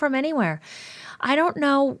get them from anywhere. I don't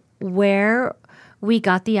know where we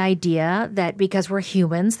got the idea that because we're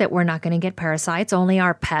humans that we're not going to get parasites, only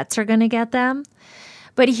our pets are going to get them.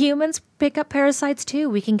 But humans pick up parasites too.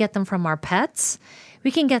 We can get them from our pets. We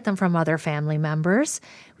can get them from other family members.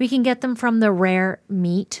 We can get them from the rare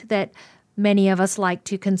meat that many of us like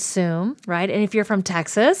to consume, right? And if you're from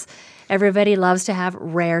Texas, everybody loves to have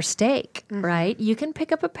rare steak, right? You can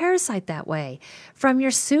pick up a parasite that way. From your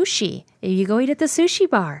sushi, if you go eat at the sushi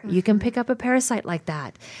bar, you can pick up a parasite like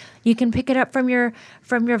that. You can pick it up from your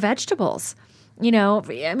vegetables. You know,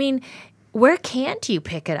 I mean, where can't you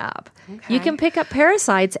pick it up? Okay. You can pick up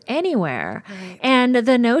parasites anywhere. Right. And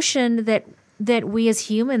the notion that we as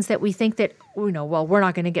humans, that we think that, you know, well, we're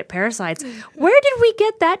not going to get parasites. Where did we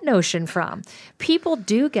get that notion from? People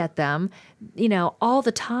do get them, you know, all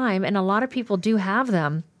the time, and a lot of people do have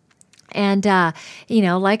them. And, you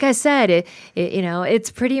know, like I said, you know,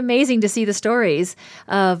 it's pretty amazing to see the stories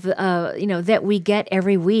of, you know, that we get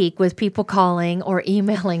every week with people calling or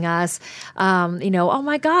emailing us, you know, oh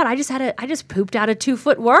my God, I just pooped out a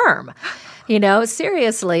 2-foot worm. You know,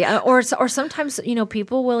 seriously. Or sometimes, you know,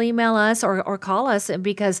 people will email us or call us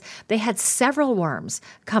because they had several worms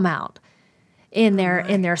come out in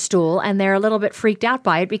their stool, and they're a little bit freaked out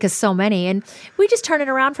by it because so many. And we just turn it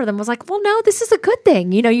around for them. Was like, well, no, this is a good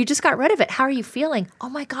thing. You know, you just got rid of it. How are you feeling? Oh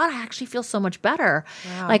my God, I actually feel so much better.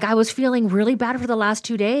 Wow. Like I was feeling really bad for the last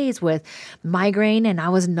 2 days with migraine, and I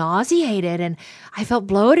was nauseated, and I felt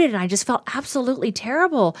bloated, and I just felt absolutely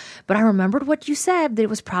terrible. But I remembered what you said, that it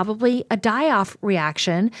was probably a die-off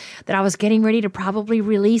reaction, that I was getting ready to probably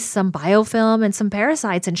release some biofilm and some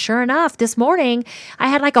parasites. And sure enough, this morning, I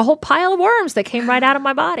had like a whole pile of worms that came right out of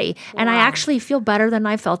my body. And I actually feel better than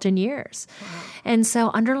I felt in years. Wow. And so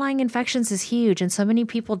underlying infections is huge, and so many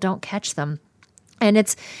people don't catch them. And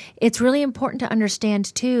it's really important to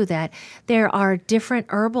understand, too, that there are different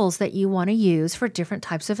herbals that you want to use for different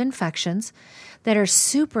types of infections that are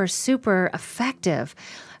super, super effective.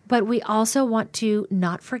 But we also want to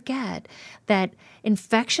not forget that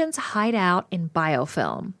infections hide out in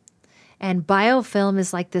biofilm. And biofilm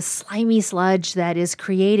is like this slimy sludge that is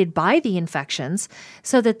created by the infections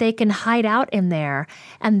so that they can hide out in there.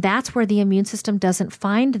 And that's where the immune system doesn't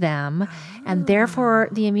find them. And therefore,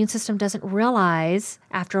 the immune system doesn't realize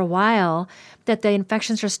after a while that the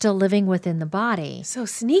infections are still living within the body. So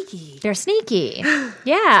sneaky. They're sneaky.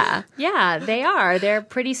 Yeah, they are. They're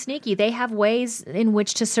pretty sneaky. They have ways in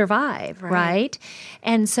which to survive, right?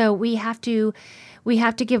 And so we have to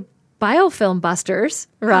give biofilm busters,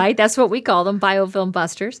 right? That's what we call them, biofilm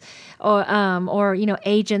busters, or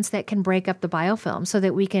agents that can break up the biofilm so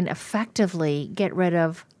that we can effectively get rid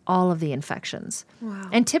of all of the infections. Wow.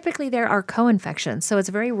 And typically there are co-infections, so it's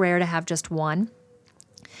very rare to have just one,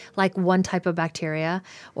 like one type of bacteria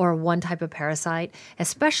or one type of parasite.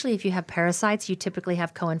 Especially if you have parasites, you typically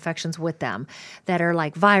have co-infections with them that are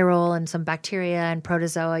like viral and some bacteria and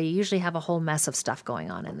protozoa. You usually have a whole mess of stuff going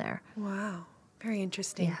on in there. Wow. Very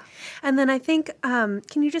interesting. Yeah. And then I think, can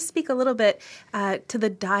you just speak a little bit to the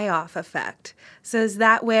die-off effect? So is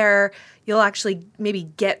that where you'll actually maybe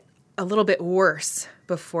get a little bit worse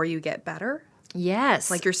before you get better? Yes.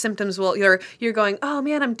 Like your symptoms will, you're going, oh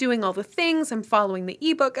man, I'm doing all the things, I'm following the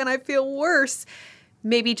ebook and I feel worse.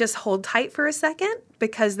 Maybe just hold tight for a second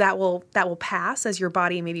because that will pass as your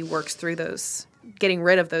body maybe works through those, getting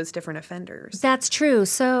rid of those different offenders. That's true.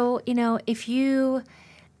 So,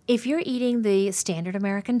 if you're eating the standard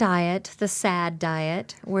American diet, the SAD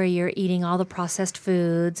diet, where you're eating all the processed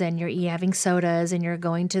foods and you're having sodas and you're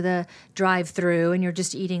going to the drive-thru and you're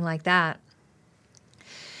just eating like that,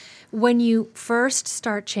 when you first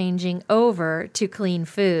start changing over to clean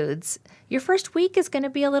foods, your first week is going to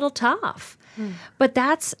be a little tough. But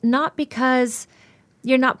that's not because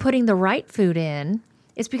you're not putting the right food in.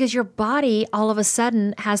 It's because your body all of a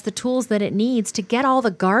sudden has the tools that it needs to get all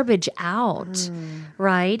the garbage out,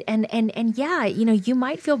 right? And yeah, you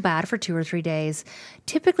might feel bad for 2 or 3 days.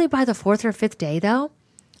 Typically by the 4th or 5th day, though,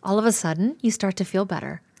 all of a sudden you start to feel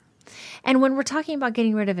better. And when we're talking about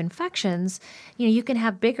getting rid of infections, you can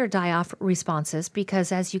have bigger die-off responses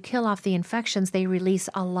because as you kill off the infections, they release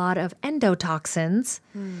a lot of endotoxins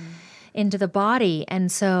into the body.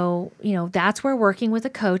 And so, that's where working with a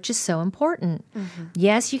coach is so important.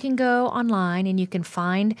 Yes, you can go online and you can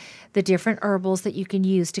find the different herbals that you can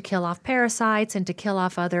use to kill off parasites and to kill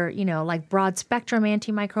off other, like broad spectrum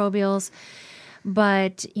antimicrobials.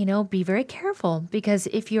 But, be very careful because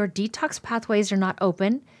if your detox pathways are not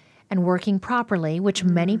open and working properly, which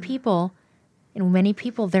many people,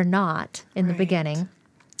 they're not in the beginning.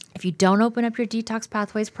 If you don't open up your detox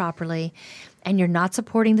pathways properly and you're not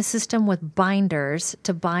supporting the system with binders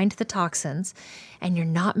to bind the toxins and you're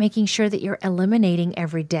not making sure that you're eliminating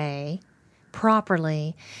every day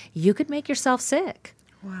properly, you could make yourself sick.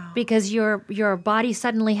 Wow. Because your body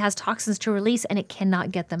suddenly has toxins to release and it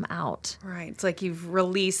cannot get them out. Right. It's like you've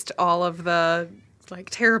released all of the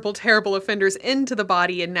terrible, terrible offenders into the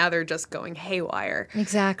body and now they're just going haywire.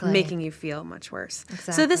 Exactly. Making you feel much worse.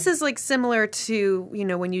 Exactly. So this is similar to,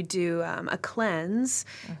 when you do a cleanse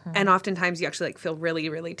and oftentimes you actually feel really,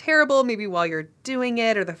 really terrible maybe while you're doing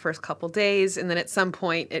it or the first couple days. And then at some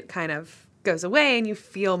point it kind of goes away and you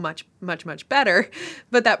feel much, much, much better.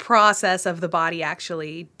 But that process of the body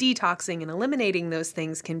actually detoxing and eliminating those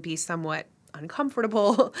things can be somewhat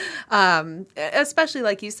uncomfortable, especially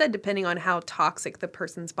like you said, depending on how toxic the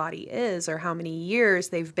person's body is or how many years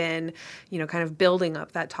they've been, kind of building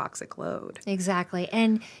up that toxic load. Exactly.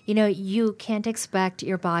 And, you can't expect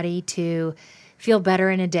your body to feel better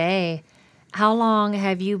in a day. How long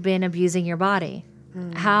have you been abusing your body?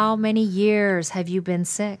 How many years have you been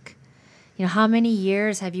sick? How many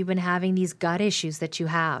years have you been having these gut issues that you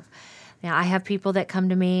have? Now, I have people that come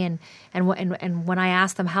to me, and when I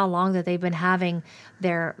ask them how long that they've been having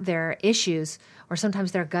their issues, or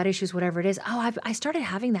sometimes their gut issues, whatever it is, I started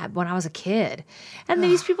having that when I was a kid. And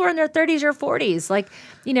these people are in their 30s or 40s.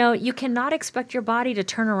 You cannot expect your body to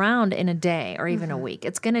turn around in a day or even a week.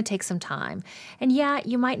 It's going to take some time. And yeah,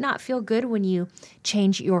 you might not feel good when you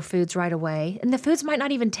change your foods right away. And the foods might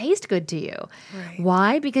not even taste good to you. Right.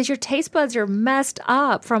 Why? Because your taste buds are messed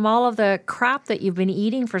up from all of the crap that you've been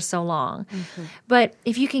eating for so long. But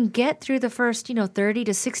if you can get through the first, 30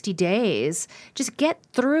 to 60 days, just get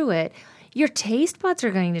through it, your taste buds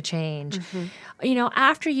are going to change.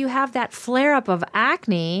 After you have that flare-up of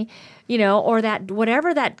acne, or that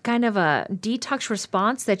whatever that kind of a detox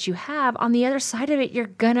response that you have, on the other side of it, you're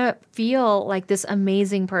going to feel like this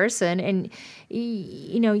amazing person. And,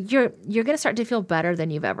 you're going to start to feel better than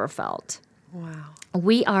you've ever felt. Wow.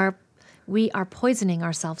 We are poisoning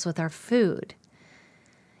ourselves with our food,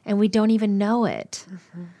 and we don't even know it.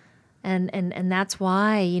 And that's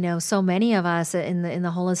why, so many of us in the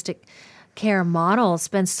holistic care model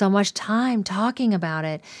spend so much time talking about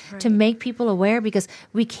it to make people aware, because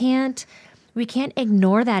we can't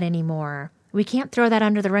ignore that anymore. We can't throw that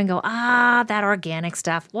under the rug and go, that organic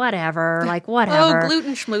stuff, whatever, whatever. Oh,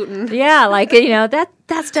 gluten schmooten. Yeah,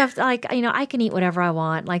 that stuff, I can eat whatever I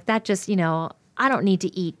want. That just, I don't need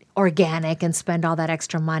to eat organic and spend all that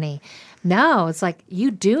extra money. No, it's like you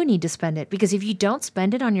do need to spend it, because if you don't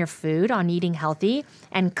spend it on your food, on eating healthy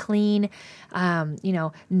and clean,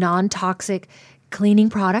 non-toxic cleaning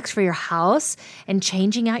products for your house and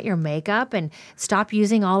changing out your makeup and stop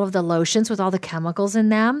using all of the lotions with all the chemicals in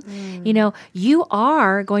them, you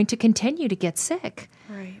are going to continue to get sick.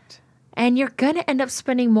 Right. And you're going to end up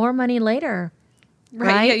spending more money later.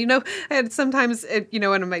 Right. Yeah. And sometimes,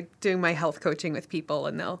 when I'm doing my health coaching with people,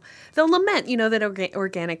 and they'll lament, that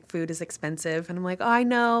organic food is expensive. And I'm like, oh, I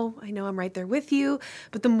know, I'm right there with you.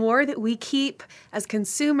 But the more that we keep as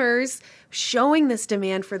consumers showing this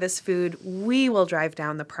demand for this food, we will drive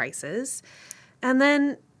down the prices. And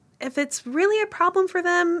then if it's really a problem for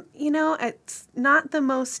them, it's not the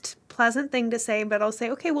most pleasant thing to say, but I'll say,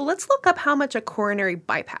 okay, well, let's look up how much a coronary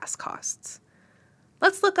bypass costs.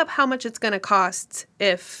 Let's look up how much it's going to cost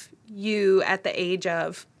if you, at the age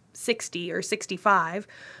of 60 or 65,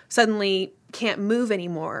 suddenly can't move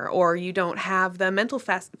anymore, or you don't have the mental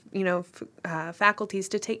faculties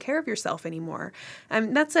to take care of yourself anymore.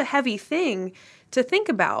 That's a heavy thing to think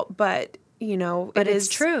about, but But it's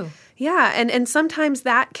true. Yeah, and sometimes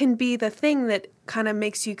that can be the thing that kind of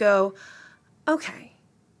makes you go, okay,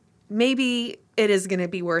 maybe it is going to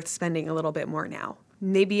be worth spending a little bit more now.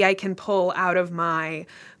 Maybe I can pull out of my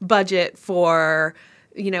budget for,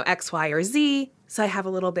 X, Y, or Z, so I have a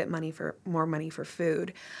little bit more money for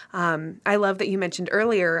food. I love that you mentioned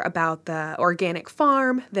earlier about the organic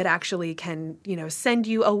farm that actually can, send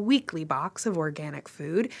you a weekly box of organic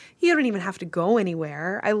food. You don't even have to go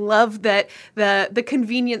anywhere. I love that the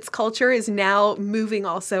convenience culture is now moving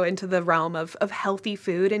also into the realm of healthy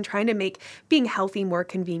food and trying to make being healthy more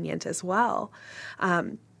convenient as well.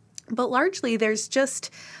 But largely, there's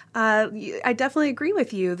just, I definitely agree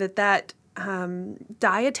with you that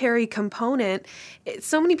dietary component,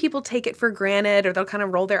 so many people take it for granted, or they'll kind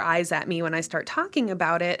of roll their eyes at me when I start talking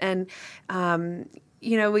about it. And,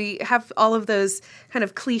 we have all of those kind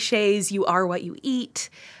of cliches, you are what you eat,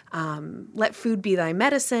 let food be thy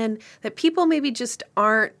medicine, that people maybe just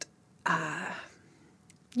aren't,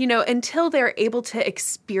 until they're able to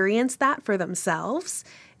experience that for themselves.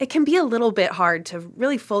 It can be a little bit hard to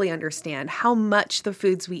really fully understand how much the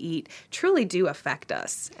foods we eat truly do affect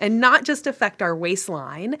us, and not just affect our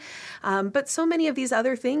waistline, but so many of these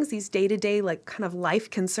other things, these day-to-day kind of life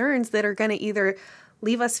concerns that are going to either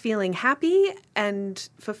leave us feeling happy and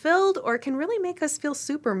fulfilled, or can really make us feel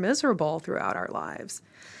super miserable throughout our lives.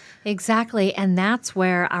 Exactly. And that's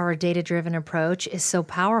where our data-driven approach is so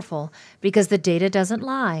powerful, because the data doesn't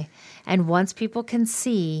lie. And once people can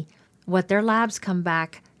see what their labs come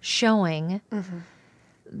back showing,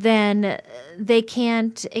 then they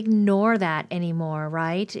can't ignore that anymore,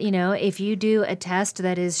 right? If you do a test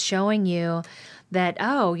that is showing you that,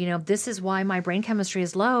 this is why my brain chemistry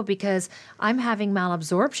is low, because I'm having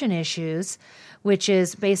malabsorption issues, which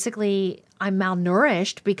is basically I'm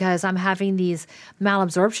malnourished because I'm having these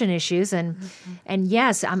malabsorption issues. And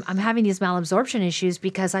yes, I'm having these malabsorption issues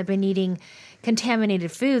because I've been eating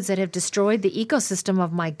contaminated foods that have destroyed the ecosystem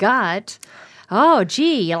of my gut. Oh,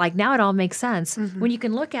 gee, now it all makes sense. When you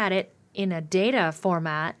can look at it in a data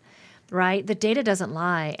format, right? The data doesn't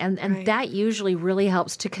lie. And Right. that usually really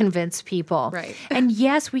helps to convince people. Right. And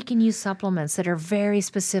yes, we can use supplements that are very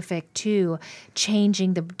specific to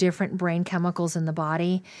changing the different brain chemicals in the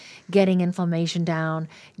body, getting inflammation down,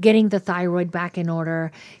 getting the thyroid back in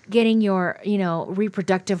order, getting your,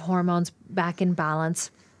 reproductive hormones back in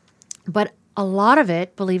balance. But a lot of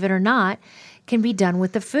it, believe it or not, can be done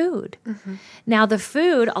with the food. Now, the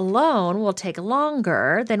food alone will take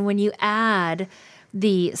longer than when you add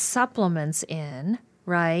the supplements in,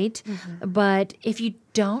 right? But if you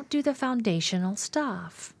don't do the foundational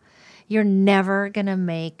stuff, you're never going to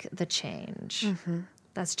make the change.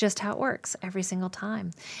 That's just how it works every single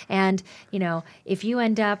time. And, if you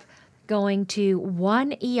end up going to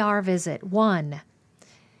one ER visit,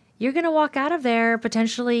 you're going to walk out of there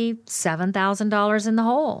potentially $7,000 in the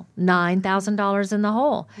hole, $9,000 in the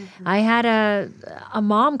hole. I had a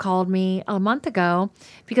mom called me a month ago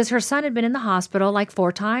because her son had been in the hospital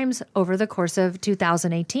 4 times over the course of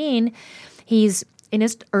 2018. He's in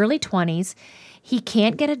his early 20s. He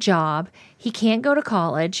can't get a job. He can't go to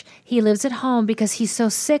college. He lives at home because he's so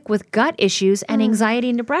sick with gut issues and anxiety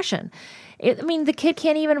and depression. The kid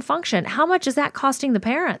can't even function. How much is that costing the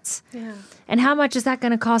parents? Yeah. And how much is that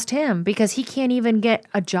going to cost him because he can't even get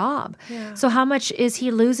a job? Yeah. So how much is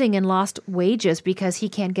he losing in lost wages because he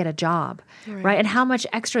can't get a job, right? And how much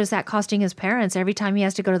extra is that costing his parents every time he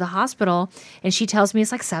has to go to the hospital? And she tells me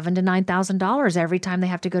it's $7,000 to $9,000 every time they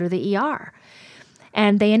have to go to the ER.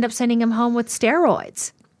 And they end up sending him home with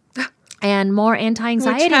steroids. and more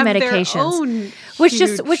anti-anxiety medications,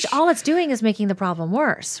 which all it's doing is making the problem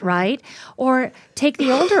worse, right? Or take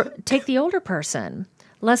the older person.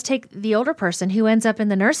 Let's take the older person who ends up in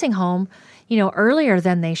the nursing home, earlier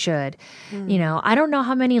than they should. I don't know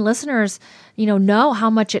how many listeners, know how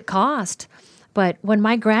much it cost. But when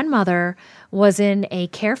my grandmother was in a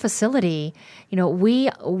care facility, we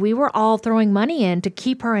were all throwing money in to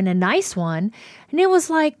keep her in a nice one, and it was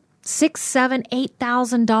like $6,000, $7,000,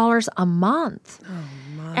 $8,000 a month. Oh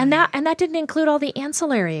my. And that didn't include all the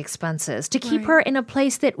ancillary expenses to keep her in a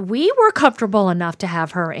place that we were comfortable enough to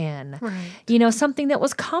have her in. Right. Something that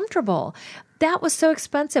was comfortable. That was so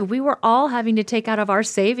expensive. We were all having to take out of our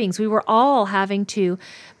savings. We were all having to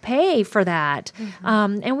pay for that.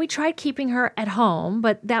 And we tried keeping her at home,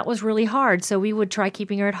 but that was really hard. So we would try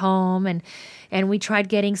keeping her at home, and we tried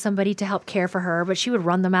getting somebody to help care for her, but she would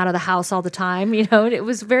run them out of the house all the time. It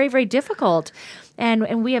was very, very difficult.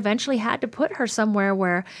 And we eventually had to put her somewhere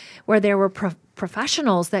where there were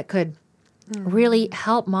professionals that could really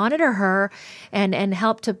help monitor her and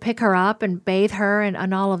help to pick her up and bathe her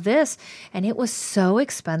and all of this. And it was so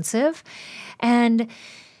expensive. And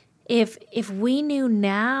if we knew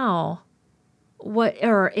now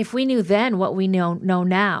if we knew then what we know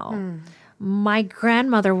now, my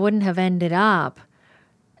grandmother wouldn't have ended up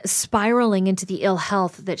spiraling into the ill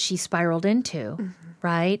health that she spiraled into,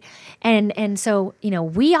 right? And so,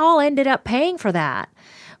 we all ended up paying for that.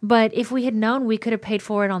 But if we had known, we could have paid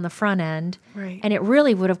for it on the front end, Right. and it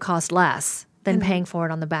really would have cost less than paying for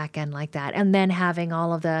it on the back end like that, and then having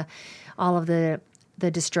all of the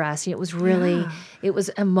distress. It was really, it was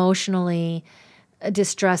emotionally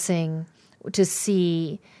distressing to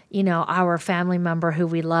see, our family member who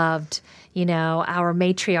we loved, our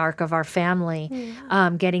matriarch of our family,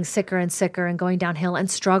 getting sicker and sicker and going downhill and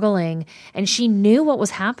struggling, and she knew what was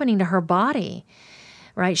happening to her body.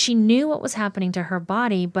 Right. She knew what was happening to her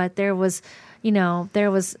body, but there was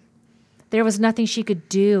nothing she could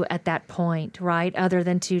do at that point, right? Other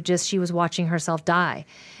than she was watching herself die.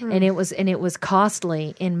 And it was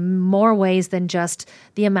costly in more ways than just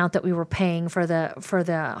the amount that we were paying for the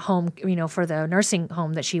home, for the nursing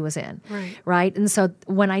home that she was in. Right. And so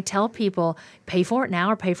when I tell people pay for it now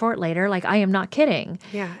or pay for it later, like, I am not kidding.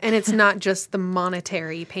 Yeah. And it's not just the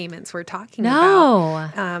monetary payments we're talking No.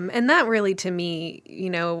 about. And that really, to me,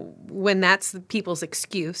 when that's people's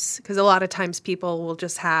excuse, because a lot of times people will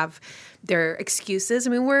just have their excuses. I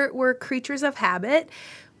mean, we're creatures of habit.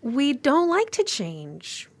 We don't like to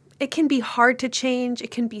change. It can be hard to change.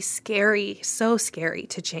 It can be scary, so scary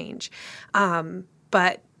to change.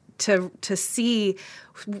 But to see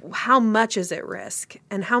how much is at risk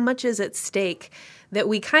and how much is at stake that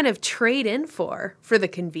we kind of trade in for the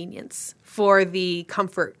convenience, for the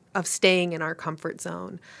comfort of staying in our comfort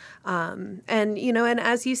zone. And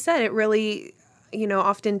as you said, it really,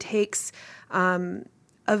 often takes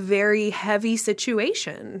a very heavy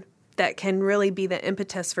situation that can really be the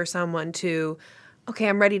impetus for someone to, okay,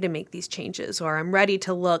 I'm ready to make these changes, or I'm ready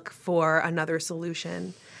to look for another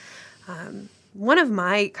solution. One of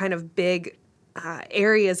my kind of big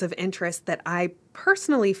areas of interest that I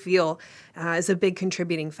personally feel is a big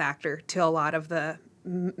contributing factor to a lot of the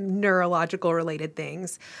neurological related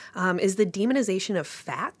things is the demonization of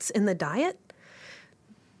fats in the diet.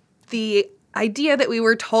 The idea that we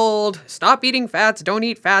were told, stop eating fats, don't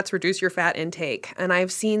eat fats, reduce your fat intake. And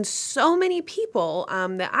I've seen so many people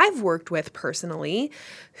that I've worked with personally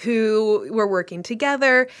who were working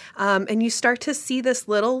together, and you start to see this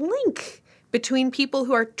little link between people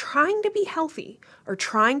who are trying to be healthy or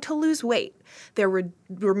trying to lose weight. They're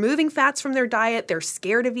removing fats from their diet. They're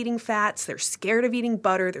scared of eating fats. They're scared of eating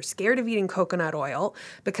butter. They're scared of eating coconut oil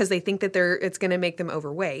because they think that it's going to make them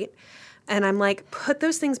overweight. And I'm like, put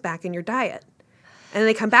those things back in your diet. And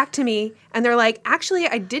they come back to me and they're like, actually,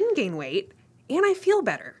 I didn't gain weight and I feel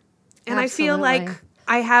better. And Absolutely. I feel like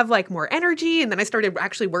I have more energy. And then I started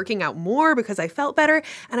actually working out more because I felt better.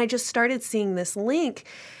 And I just started seeing this link,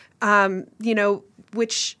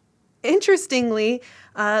 which interestingly,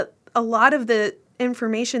 a lot of the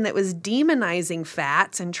information that was demonizing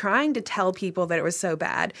fats and trying to tell people that it was so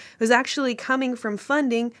bad was actually coming from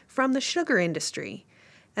funding from the sugar industry.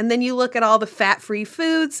 And then you look at all the fat-free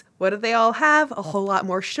foods. What do they all have? A whole lot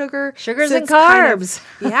more sugar. Sugars and carbs.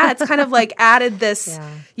 It's kind of like added this,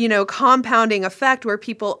 compounding effect where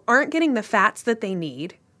people aren't getting the fats that they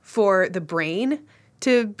need for the brain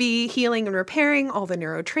to be healing and repairing. All the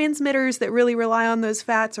neurotransmitters that really rely on those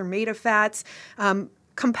fats are made of fats,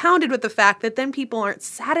 compounded with the fact that then people aren't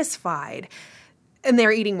satisfied. and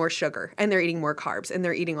they're eating more sugar, and they're eating more carbs, and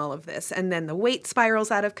they're eating all of this. And then the weight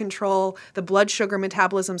spirals out of control, the blood sugar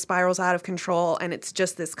metabolism spirals out of control, and it's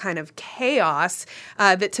just this kind of chaos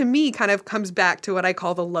that to me kind of comes back to what I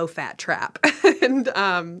call the low-fat trap. And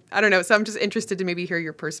I don't know, so I'm just interested to maybe hear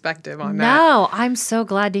your perspective on that. No, I'm so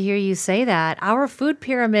glad to hear you say that. Our food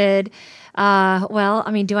pyramid, well,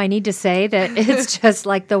 I mean, do I need to say that it's just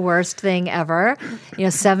like the worst thing ever?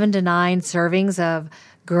 7 to 9 servings of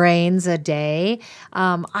grains a day.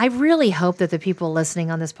 I really hope that the people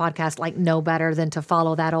listening on this podcast know better than to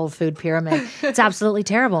follow that old food pyramid. It's absolutely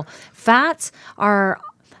terrible. Fats are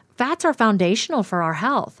foundational for our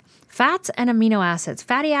health. Fats and amino acids,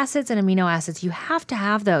 fatty acids and amino acids, you have to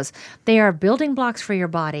have those. They are building blocks for your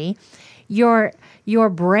body. Your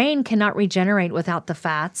brain cannot regenerate without the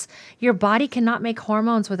fats. Your body cannot make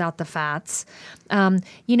hormones without the fats. I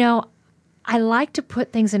like to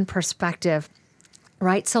put things in perspective.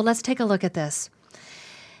 Right? So let's take a look at this.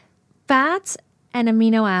 Fats and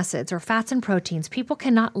amino acids, or fats and proteins, people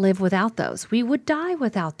cannot live without those. We would die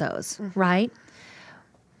without those, right?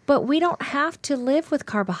 But we don't have to live with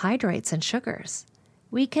carbohydrates and sugars.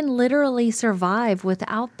 We can literally survive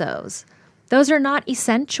without those. Those are not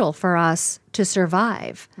essential for us to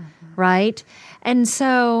survive, right? And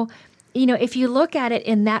so, if you look at it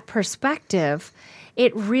in that perspective,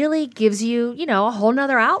 it really gives you, a whole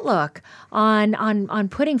nother outlook on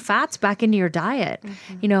putting fats back into your diet.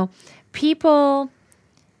 People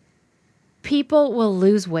will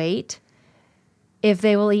lose weight if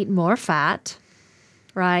they will eat more fat,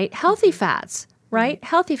 right? Healthy fats, right?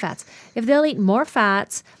 Healthy fats. If they'll eat more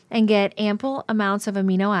fats and get ample amounts of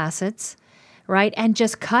amino acids, right? And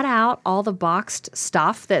just cut out all the boxed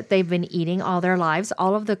stuff that they've been eating all their lives,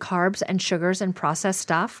 all of the carbs and sugars and processed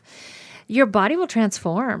stuff, your body will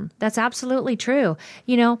transform. That's absolutely true.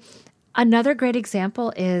 Another great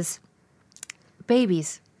example is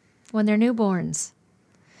babies when they're newborns.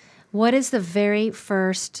 What is the very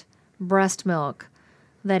first breast milk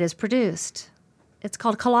that is produced? It's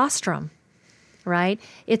called colostrum, right?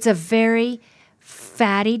 It's a very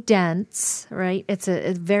fatty, dense, right? It's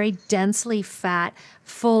a very densely fat,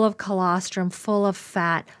 full of colostrum, full of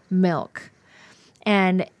fat milk.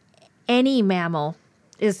 And any mammal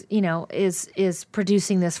is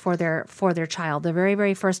producing this for their child. The very,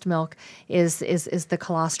 very first milk is the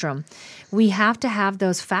colostrum. We have to have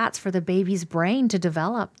those fats for the baby's brain to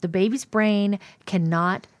develop. The baby's brain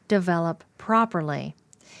cannot develop properly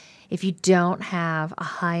if you don't have a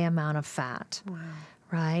high amount of fat. Wow.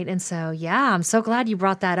 Right? And so, I'm so glad you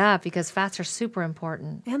brought that up because fats are super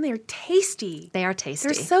important. And they're tasty. They are tasty.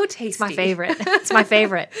 They're so tasty. It's my favorite. It's my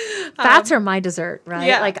favorite. Fats are my dessert, right?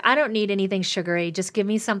 Yeah. I don't need anything sugary. Just give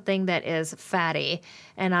me something that is fatty.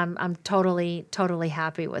 And I'm totally, totally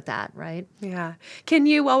happy with that, right? Yeah. Can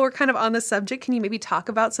you, while we're kind of on the subject, can you maybe talk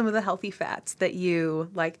about some of the healthy fats that you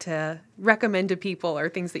like to recommend to people or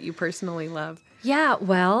things that you personally love? Yeah,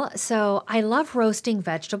 well, so I love roasting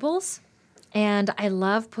vegetables. And I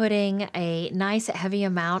love putting a nice heavy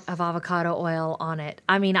amount of avocado oil on it.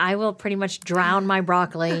 I mean, I will pretty much drown my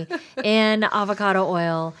broccoli in avocado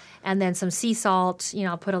oil and then some sea salt.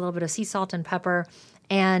 I'll put a little bit of sea salt and pepper.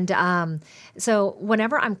 And so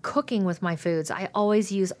whenever I'm cooking with my foods, I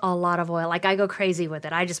always use a lot of oil. I go crazy with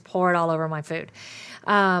it. I just pour it all over my food.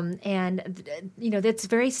 That's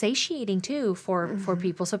very satiating too for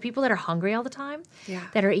people. So people that are hungry all the time,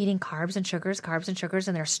 that are eating carbs and sugars,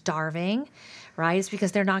 and they're starving, right? It's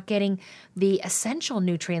because they're not getting the essential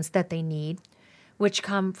nutrients that they need, which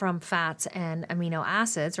come from fats and amino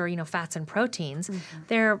acids, or fats and proteins.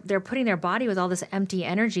 They're putting their body with all this empty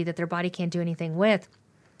energy that their body can't do anything with.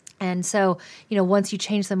 And so, once you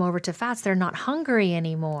change them over to fats, they're not hungry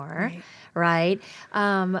anymore, right?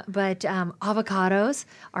 But avocados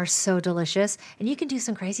are so delicious, and you can do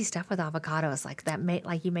some crazy stuff with avocados, like that.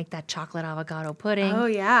 Like you make that chocolate avocado pudding. Oh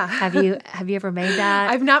yeah. Have you ever made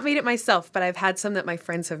that? I've not made it myself, but I've had some that my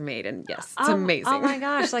friends have made, and yes, it's amazing. Oh my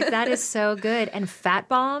gosh, that is so good. And fat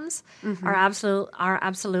bombs are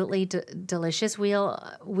absolutely delicious.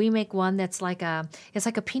 We make one that's it's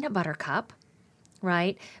like a peanut butter cup.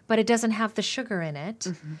 Right? But it doesn't have the sugar in it.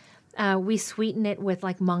 We sweeten it with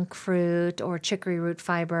monk fruit or chicory root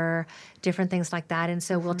fiber, different things like that. And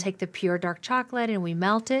so we'll take the pure dark chocolate and we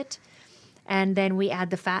melt it. And then we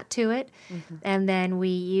add the fat to it. And then we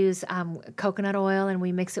use coconut oil and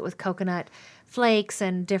we mix it with coconut flakes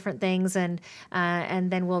and different things. And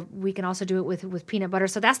then we can also do it with peanut butter.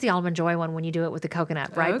 So that's the Almond Joy one when you do it with the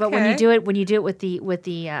coconut, right? Okay. But when you do it with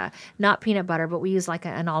the not peanut butter, but we use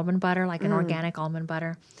an almond butter, an organic almond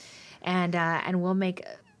butter. And we'll make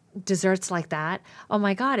desserts like that. Oh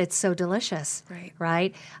my God, it's so delicious. Right.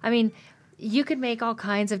 Right? I mean, you could make all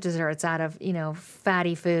kinds of desserts out of,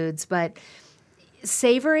 fatty foods, but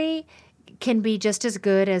savory can be just as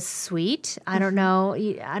good as sweet. I don't know.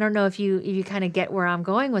 I don't know if you kind of get where I'm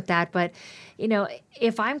going with that, but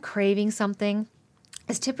if I'm craving something,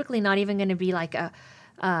 it's typically not even going to be like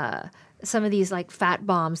some of these like fat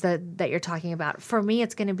bombs that you're talking about. For me,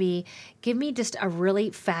 it's going to be, give me just a really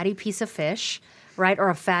fatty piece of fish, right, or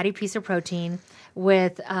a fatty piece of protein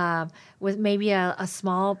with maybe a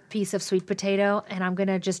small piece of sweet potato, and I'm going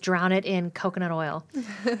to just drown it in coconut oil.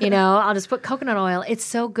 I'll just put coconut oil. It's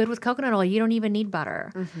so good with coconut oil. You don't even need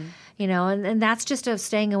butter. And that's just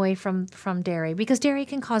staying away from dairy, because dairy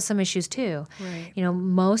can cause some issues too. Right.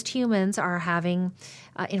 Most humans are having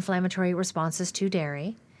inflammatory responses to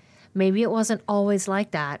dairy. Maybe it wasn't always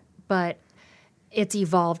like that, but it's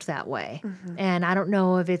evolved that way. And I don't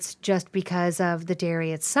know if it's just because of the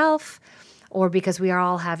dairy itself, or because we are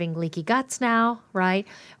all having leaky guts now, right?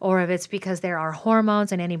 Or if it's because there are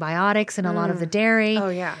hormones and antibiotics in a lot of the dairy,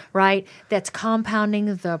 right? That's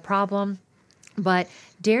compounding the problem. But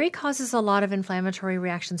dairy causes a lot of inflammatory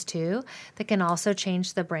reactions too that can also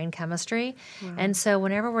change the brain chemistry. And so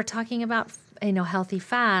whenever we're talking about healthy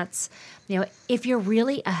fats, if you're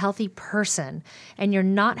really a healthy person and you're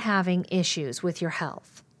not having issues with your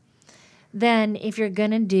health, then if you're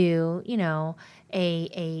going to do,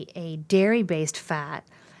 a dairy-based fat,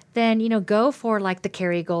 then go for like the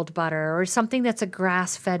Kerrygold butter or something that's a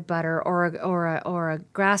grass-fed butter or a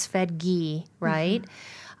grass-fed ghee, right?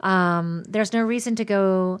 There's no reason to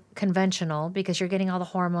go conventional because you're getting all the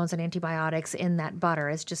hormones and antibiotics in that butter.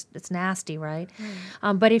 It's nasty, right?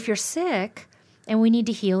 But if you're sick and we need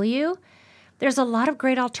to heal you, there's a lot of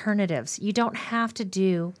great alternatives. You don't have to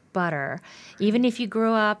do butter. Even if you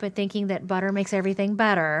grew up thinking that butter makes everything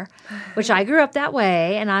better, which I grew up that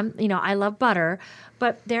way, and I love butter,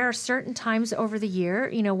 but there are certain times over the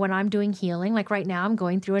year, when I'm doing healing, like right now I'm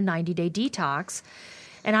going through a 90-day detox,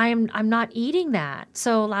 and I'm not eating that.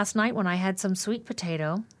 So last night when I had some sweet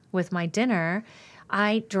potato with my dinner,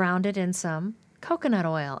 I drowned it in some coconut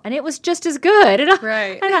oil, and it was just as good. And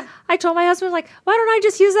I told my husband, like, why don't I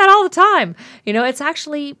just use that all the time? It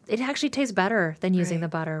actually tastes better than using the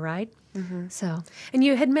butter, right? So, and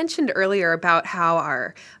you had mentioned earlier about how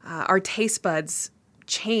our taste buds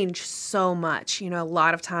change so much. A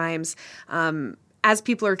lot of times, as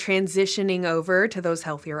people are transitioning over to those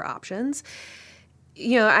healthier options.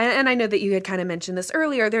 And I know that you had kind of mentioned this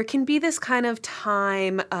earlier, there can be this kind of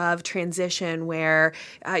time of transition where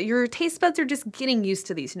your taste buds are just getting used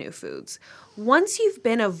to these new foods. Once you've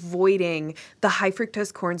been avoiding the high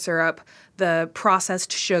fructose corn syrup, the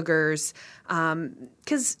processed sugars,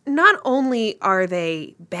 because not only are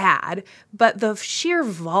they bad, but the sheer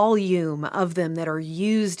volume of them that are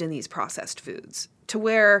used in these processed foods, to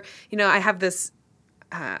where, I have this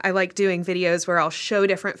I like doing videos where I'll show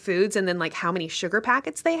different foods and then like how many sugar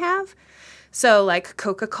packets they have. So like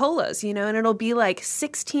Coca-Cola's, and it'll be like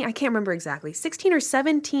 16, I can't remember exactly, 16 or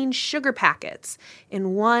 17 sugar packets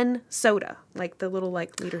in one soda, like the little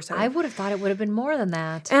like liter soda. I would have thought it would have been more than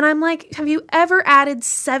that. And I'm like, have you ever added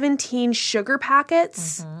 17 sugar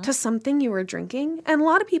packets to something you were drinking? And a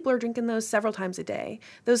lot of people are drinking those several times a day.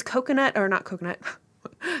 Those not coconut.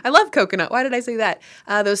 I love coconut. Why did I say that?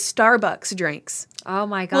 Those Starbucks drinks. Oh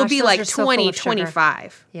my gosh. Will be like so 20,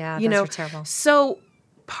 25. Yeah, those are terrible. So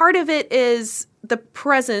part of it is the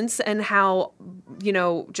presence and how,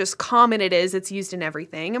 just common it is. It's used in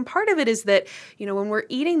everything. And part of it is that, when we're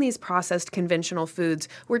eating these processed conventional foods,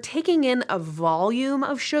 we're taking in a volume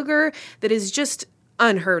of sugar that is just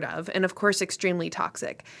unheard of, and of course extremely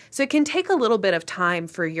toxic. So it can take a little bit of time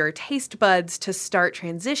for your taste buds to start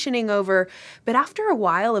transitioning over, but after a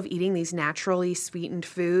while of eating these naturally sweetened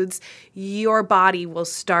foods, your body will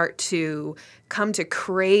start to come to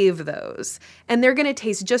crave those. And they're going to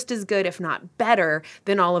taste just as good, if not better,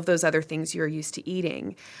 than all of those other things you're used to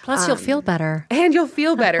eating. Plus you'll feel better. And you'll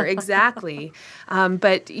feel better, exactly.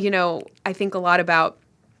 But, I think a lot about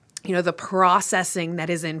the processing that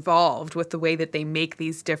is involved with the way that they make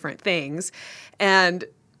these different things. And,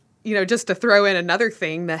 just to throw in another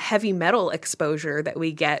thing, the heavy metal exposure that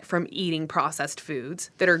we get from eating processed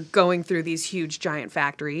foods that are going through these huge giant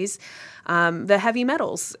factories. The heavy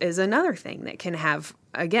metals is another thing that can have,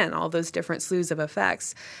 again, all those different slews of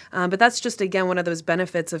effects. But that's just, again, one of those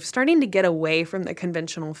benefits of starting to get away from the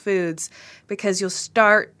conventional foods, because you'll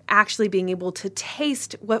start actually being able to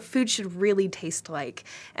taste what food should really taste like.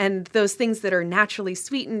 And those things that are naturally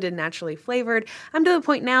sweetened and naturally flavored. I'm to the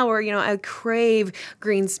point now where, I crave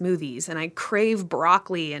green smoothies and I crave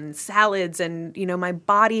broccoli and salads. And, my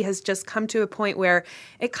body has just come to a point where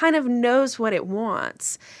it kind of knows what it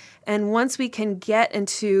wants. And once we can get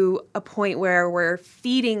into a point where we're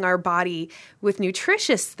feeding our body with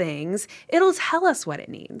nutritious things, it'll tell us what it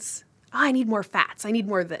needs. Oh, I need more fats. I need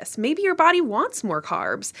more of this. Maybe your body wants more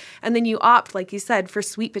carbs. And then you opt, like you said, for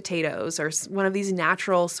sweet potatoes or one of these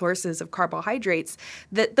natural sources of carbohydrates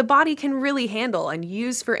that the body can really handle and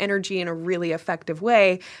use for energy in a really effective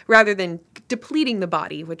way, rather than depleting the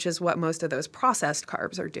body, which is what most of those processed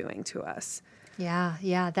carbs are doing to us. Yeah,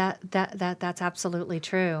 that's absolutely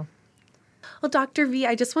true. Well, Dr. V,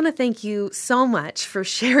 I just want to thank you so much for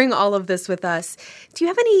sharing all of this with us. Do you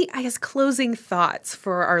have any, closing thoughts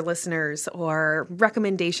for our listeners or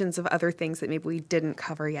recommendations of other things that maybe we didn't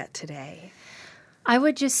cover yet today? I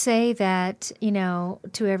would just say that,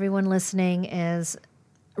 to everyone listening is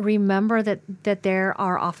remember that there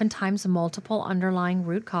are oftentimes multiple underlying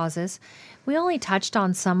root causes. We only touched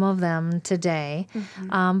on some of them today,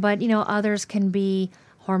 but, others can be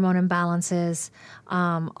hormone imbalances.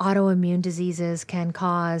 Autoimmune diseases can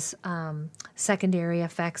cause secondary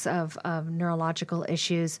effects of neurological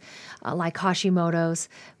issues like Hashimoto's,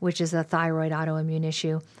 which is a thyroid autoimmune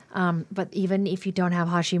issue. But even if you don't have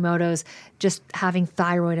Hashimoto's, just having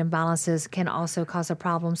thyroid imbalances can also cause a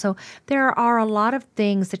problem. So there are a lot of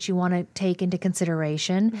things that you want to take into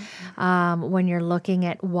consideration when you're looking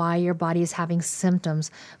at why your body is having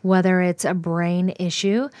symptoms, whether it's a brain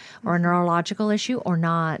issue or a neurological issue or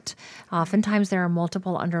not. Oftentimes there are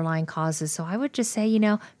multiple underlying causes. So I would just say,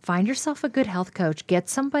 find yourself a good health coach. Get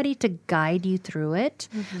somebody to guide you through it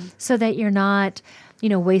so that you're not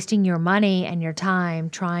wasting your money and your time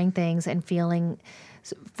trying things and feeling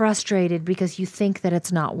frustrated because you think that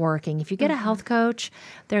it's not working. If you get a health coach,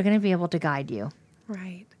 they're going to be able to guide you.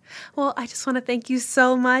 Right. Well, I just want to thank you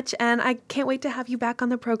so much, and I can't wait to have you back on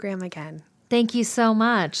the program again. Thank you so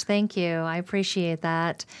much. Thank you. I appreciate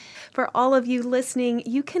that. For all of you listening,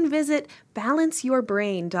 you can visit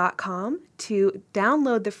balanceyourbrain.com to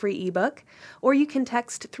download the free ebook, or you can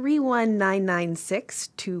text 31996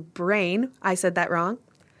 to BRAIN. I said that wrong.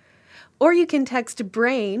 Or you can text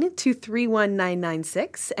BRAIN to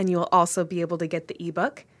 31996, and you'll also be able to get the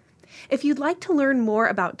ebook. If you'd like to learn more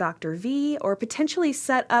about Dr. V or potentially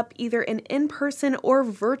set up either an in-person or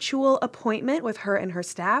virtual appointment with her and her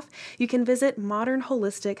staff, you can visit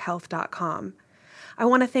modernholistichealth.com. I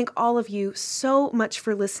want to thank all of you so much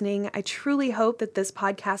for listening. I truly hope that this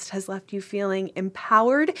podcast has left you feeling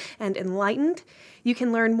empowered and enlightened. You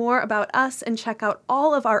can learn more about us and check out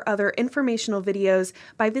all of our other informational videos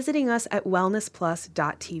by visiting us at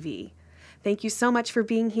wellnessplus.tv. Thank you so much for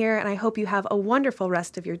being here, and I hope you have a wonderful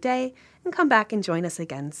rest of your day, and come back and join us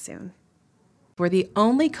again soon. We're the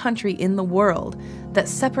only country in the world that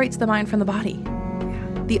separates the mind from the body.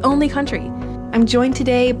 The only country. I'm joined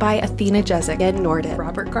today by Athena Jezik, Ed Norden,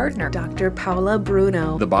 Robert Gardner, Dr. Paula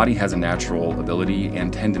Bruno. The body has a natural ability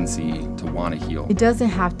and tendency to want to heal. It doesn't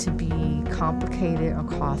have to be complicated or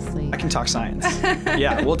costly. I can talk science.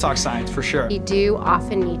 Yeah, we'll talk science for sure. You do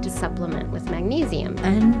often need to supplement with magnesium.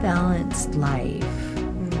 Unbalanced life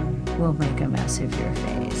will make a mess of your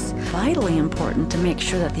face. Vitally important to make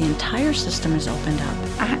sure that the entire system is opened up.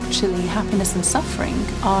 Actually, happiness and suffering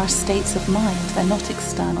are states of mind. They're not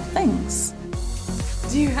external things.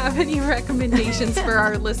 Do you have any recommendations for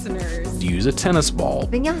our listeners? Use a tennis ball.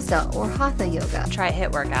 Vinyasa or Hatha yoga. Try a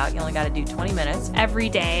HIIT workout. You only got to do 20 minutes. Every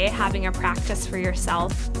day, having a practice for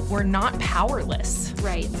yourself. We're not powerless,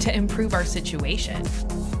 right, to improve our situation.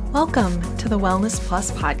 Welcome to the Wellness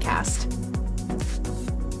Plus podcast.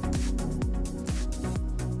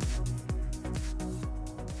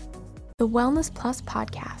 The Wellness Plus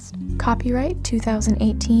podcast. Copyright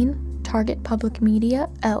 2018. Target Public Media,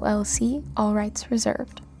 LLC, all rights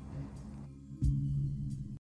reserved.